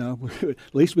at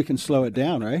least we can slow it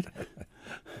down, right?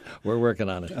 We're working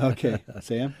on it. Okay.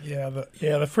 Sam? Yeah,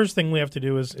 the first thing we have to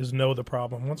do is know the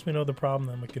problem. Once we know the problem,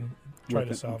 then we can try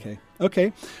to solve it.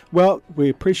 Okay. Well, we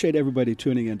appreciate everybody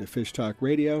tuning in to Fish Talk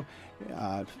Radio.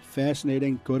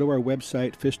 Fascinating. Go to our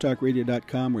website,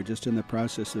 fishtalkradio.com. We're just in the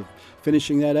process of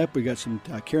finishing that up. We got some,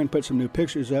 Karen put some new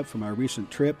pictures up from our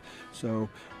recent trip. So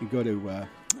you go to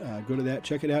that,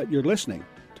 check it out. You're listening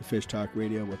to Fish Talk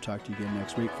Radio. We'll talk to you again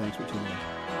next week. Thanks for tuning in.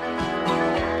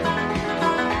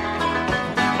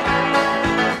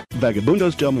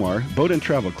 Vagabundos Del Mar Boat and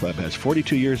Travel Club has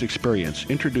 42 years experience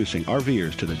introducing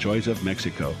RVers to the joys of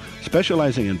Mexico.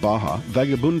 Specializing in Baja,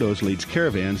 Vagabundos leads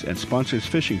caravans and sponsors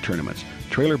fishing tournaments,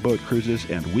 trailer boat cruises,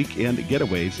 and weekend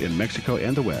getaways in Mexico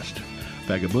and the West.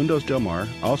 Vagabundos Del Mar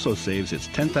also saves its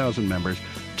 10,000 members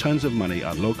tons of money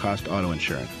on low-cost auto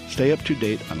insurance. Stay up to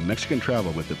date on Mexican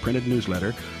travel with the printed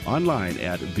newsletter online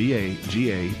at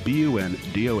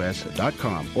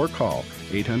vagabundos.com or call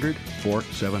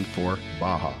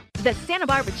 800-474-BAJA. The Santa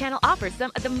Barbara Channel offers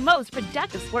some of the most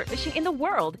productive sport fishing in the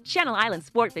world. Channel Island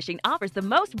Sport Fishing offers the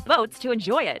most boats to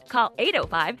enjoy it. Call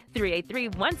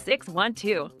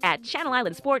 805-383-1612. At Channel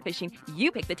Island Sport Fishing,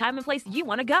 you pick the time and place you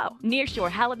want to go.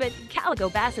 Nearshore halibut, calico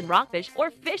bass and rockfish,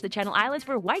 or fish the Channel Islands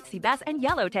for white sea bass and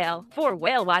yellowtail. For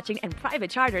whale watching and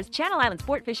private charters, Channel Island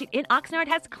Sport Fishing in Oxnard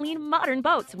has clean, modern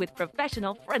boats with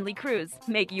professional, friendly crews.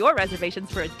 Make your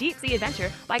reservations for a deep-sea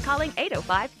adventure by calling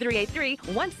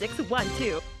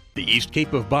 805-383-1612. The East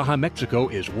Cape of Baja, Mexico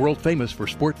is world famous for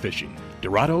sport fishing.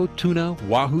 Dorado, tuna,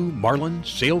 wahoo, marlin,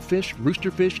 sailfish,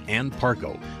 roosterfish, and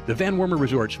pargo. The Van Wormer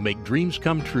Resorts make dreams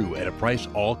come true at a price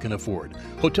all can afford.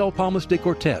 Hotel Palmas de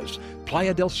Cortez,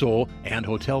 Playa del Sol, and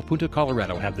Hotel Punta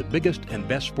Colorado have the biggest and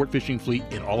best sport fishing fleet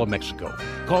in all of Mexico.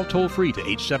 Call toll-free to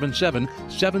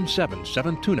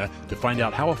 877-777-TUNA to find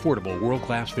out how affordable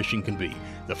world-class fishing can be.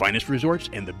 The finest resorts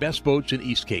and the best boats in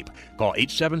East Cape. Call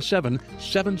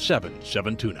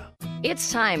 877-777-TUNA.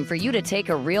 It's time for you to take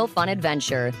a real fun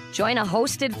adventure. Join a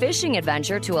hosted fishing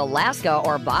adventure to Alaska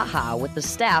or Baja with the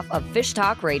staff of Fish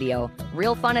Talk Radio.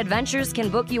 Real Fun Adventures can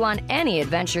book you on any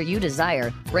adventure you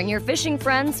desire. Bring your fishing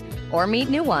friends or meet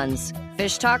new ones.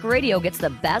 Fish Talk Radio gets the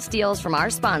best deals from our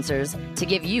sponsors to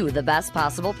give you the best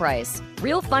possible price.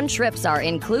 Real Fun trips are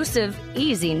inclusive,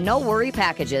 easy, no-worry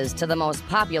packages to the most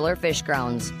popular fish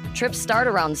grounds. Trips start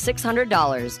around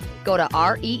 $600. Go to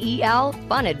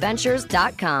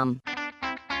REELFunadventures.com.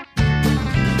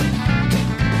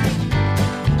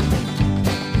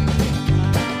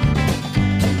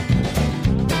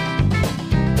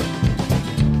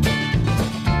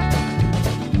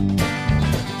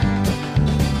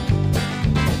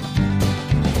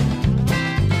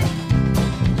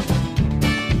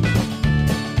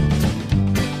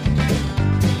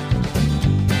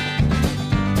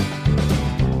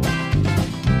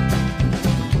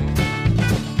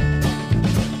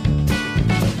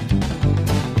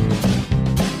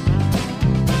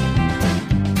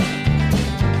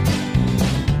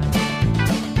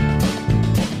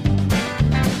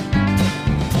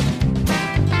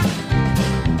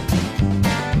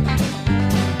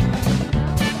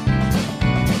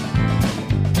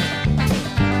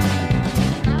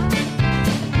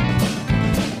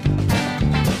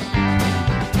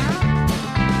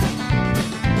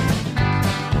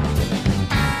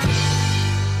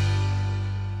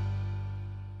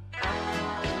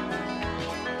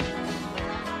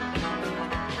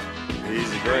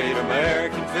 He's a great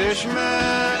American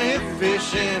fisherman, he'll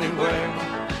fish anywhere.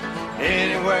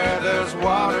 Anywhere there's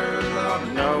water,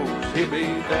 Lord knows he'll be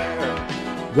there.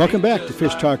 Welcome back to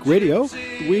Fish Talk Radio.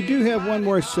 We do have one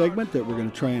more segment that we're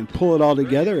going to try and pull it all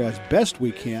together as best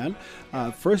we can.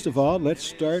 First of all, let's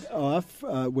start off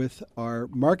with our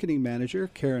marketing manager,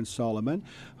 Karen Solomon,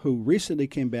 who recently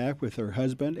came back with her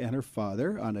husband and her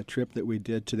father on a trip that we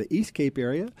did to the East Cape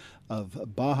area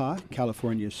of Baja,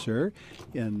 California Sur,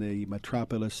 in the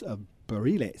metropolis of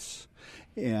Barriles.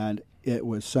 And it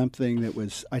was something that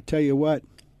was, I tell you what,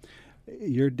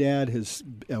 your dad is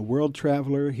a world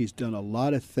traveler. He's done a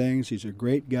lot of things. He's a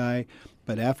great guy.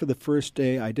 But after the first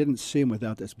day, I didn't see him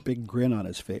without this big grin on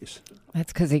his face.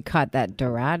 That's because he caught that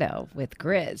Dorado with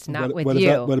Grizz, not with you.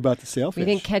 you. What about the sailfish? We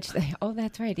didn't catch the... Oh,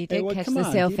 that's right. He did catch the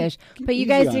on. sailfish. But you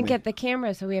guys didn't get the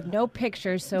camera, so we have no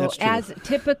pictures. So as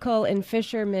typical in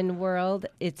fisherman world,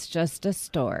 it's just a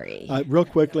story. Real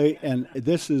quickly, and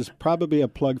this is probably a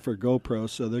plug for GoPro,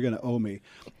 so they're going to owe me.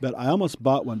 But I almost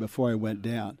bought one before I went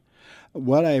down.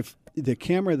 The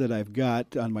camera that I've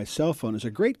got on my cell phone is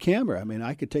a great camera. I mean,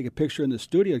 I could take a picture in the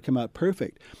studio, it'd come out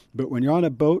perfect. But when you're on a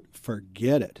boat,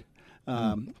 forget it.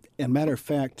 And matter of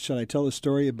fact, shall I tell the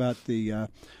story about the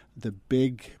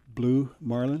big blue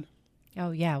marlin?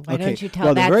 Oh, yeah. Why don't you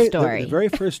tell that story? The very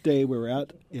first day we were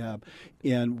out,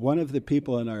 and one of the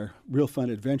people in our Real Fun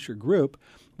Adventure group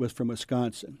was from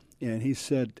Wisconsin. And he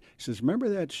says, remember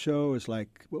that show? It was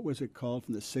like, what was it called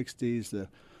from the 60s?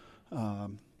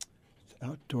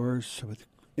 Outdoors.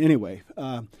 Anyway,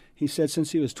 he said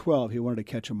since he was 12, he wanted to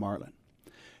catch a marlin.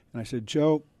 And I said,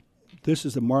 Joe, this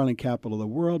is the marlin capital of the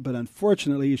world, but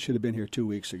unfortunately you should have been here 2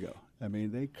 weeks ago. I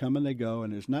mean, they come and they go,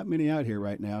 and there's not many out here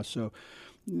right now, so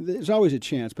there's always a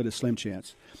chance, but a slim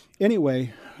chance.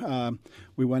 Anyway,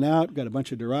 we went out, got a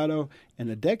bunch of Dorado, and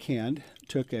the deckhand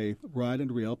took a rod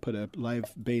and reel, put a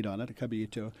live bait on it, a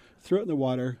caballito, threw it in the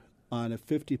water on a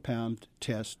 50-pound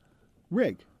test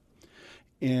rig.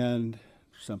 And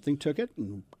something took it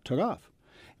and took off.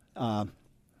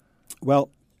 Way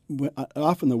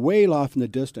off in the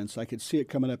distance, I could see it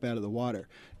coming up out of the water.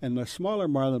 And the smaller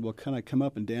marlin will kind of come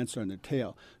up and dance on their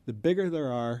tail. The bigger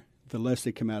there are, the less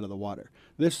they come out of the water.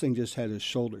 This thing just had his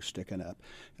shoulder sticking up.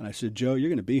 And I said, Joe, you're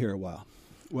going to be here a while.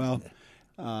 Well,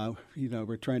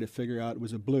 we're trying to figure out, it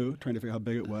was a blue, trying to figure out how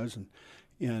big it was.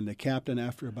 And the captain,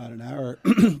 after about an hour,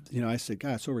 I said,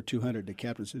 God, it's over 200. The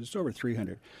captain said, it's over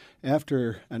 300.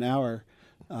 After an hour,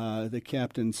 the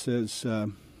captain says,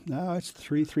 no, it's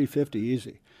 350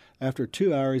 easy. After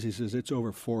 2 hours, he says, it's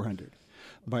over 400.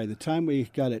 By the time we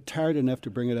got it tired enough to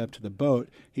bring it up to the boat,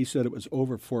 he said it was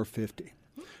over 450.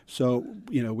 So,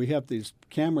 we have these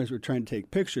cameras, we're trying to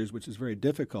take pictures, which is very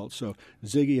difficult. So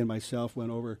Ziggy and myself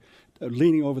went over,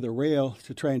 leaning over the rail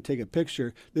to try and take a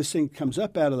picture. This thing comes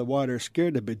up out of the water,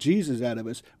 scared the bejesus out of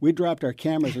us. We dropped our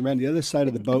cameras and ran to the other side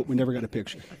of the boat. We never got a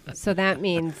picture. So that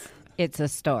means it's a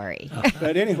story.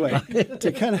 But anyway,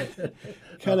 to kind of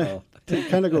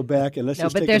go back and let's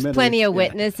just take a minute. But there's plenty of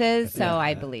witnesses, so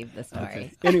I believe the story.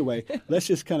 Okay. Anyway, let's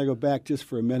just kind of go back just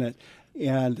for a minute.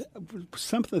 And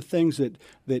some of the things that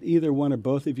either one or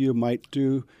both of you might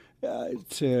do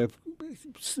to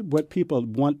what people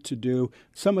want to do,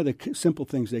 some of the simple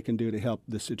things they can do to help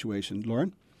this situation.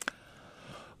 Lauren?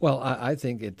 Well, I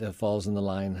think it falls in the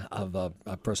line of a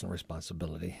personal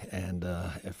responsibility. And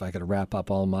if I could wrap up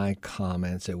all my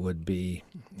comments, it would be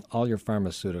all your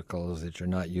pharmaceuticals that you're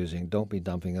not using, don't be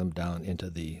dumping them down into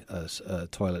the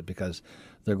toilet because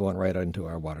they're going right into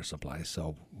our water supply.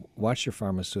 So watch your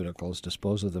pharmaceuticals,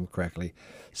 dispose of them correctly.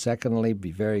 Secondly,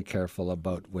 be very careful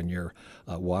about when you're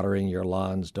watering your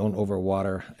lawns. Don't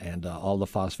overwater, and all the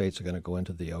phosphates are going to go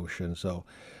into the ocean. So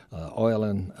oil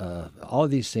and all of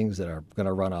these things that are going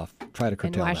to run off, try to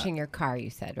curtail that. And washing your car,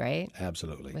 you said, right?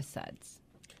 Absolutely. With suds.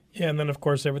 Yeah, and then, of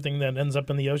course, everything that ends up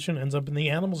in the ocean ends up in the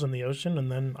animals in the ocean,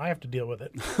 and then I have to deal with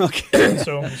it. Okay.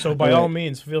 So by all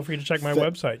means, feel free to check my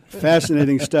website.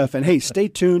 Fascinating stuff. And, hey, stay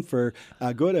tuned for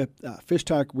go to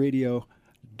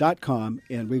fishtalkradio.com,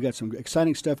 and we've got some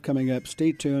exciting stuff coming up.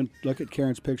 Stay tuned. Look at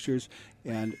Karen's pictures,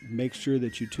 and make sure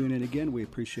that you tune in again. We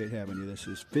appreciate having you. This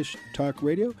is Fish Talk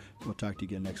Radio. We'll talk to you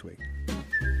again next week.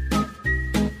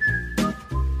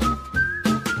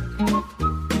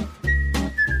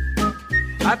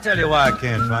 I tell you why I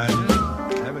can't find you.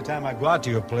 Every time I go out to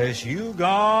your place, you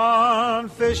gone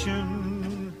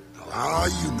fishing. How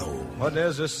you know? Well,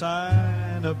 there's a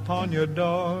sign upon your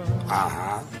door.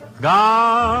 Uh-huh.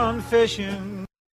 Gone fishing.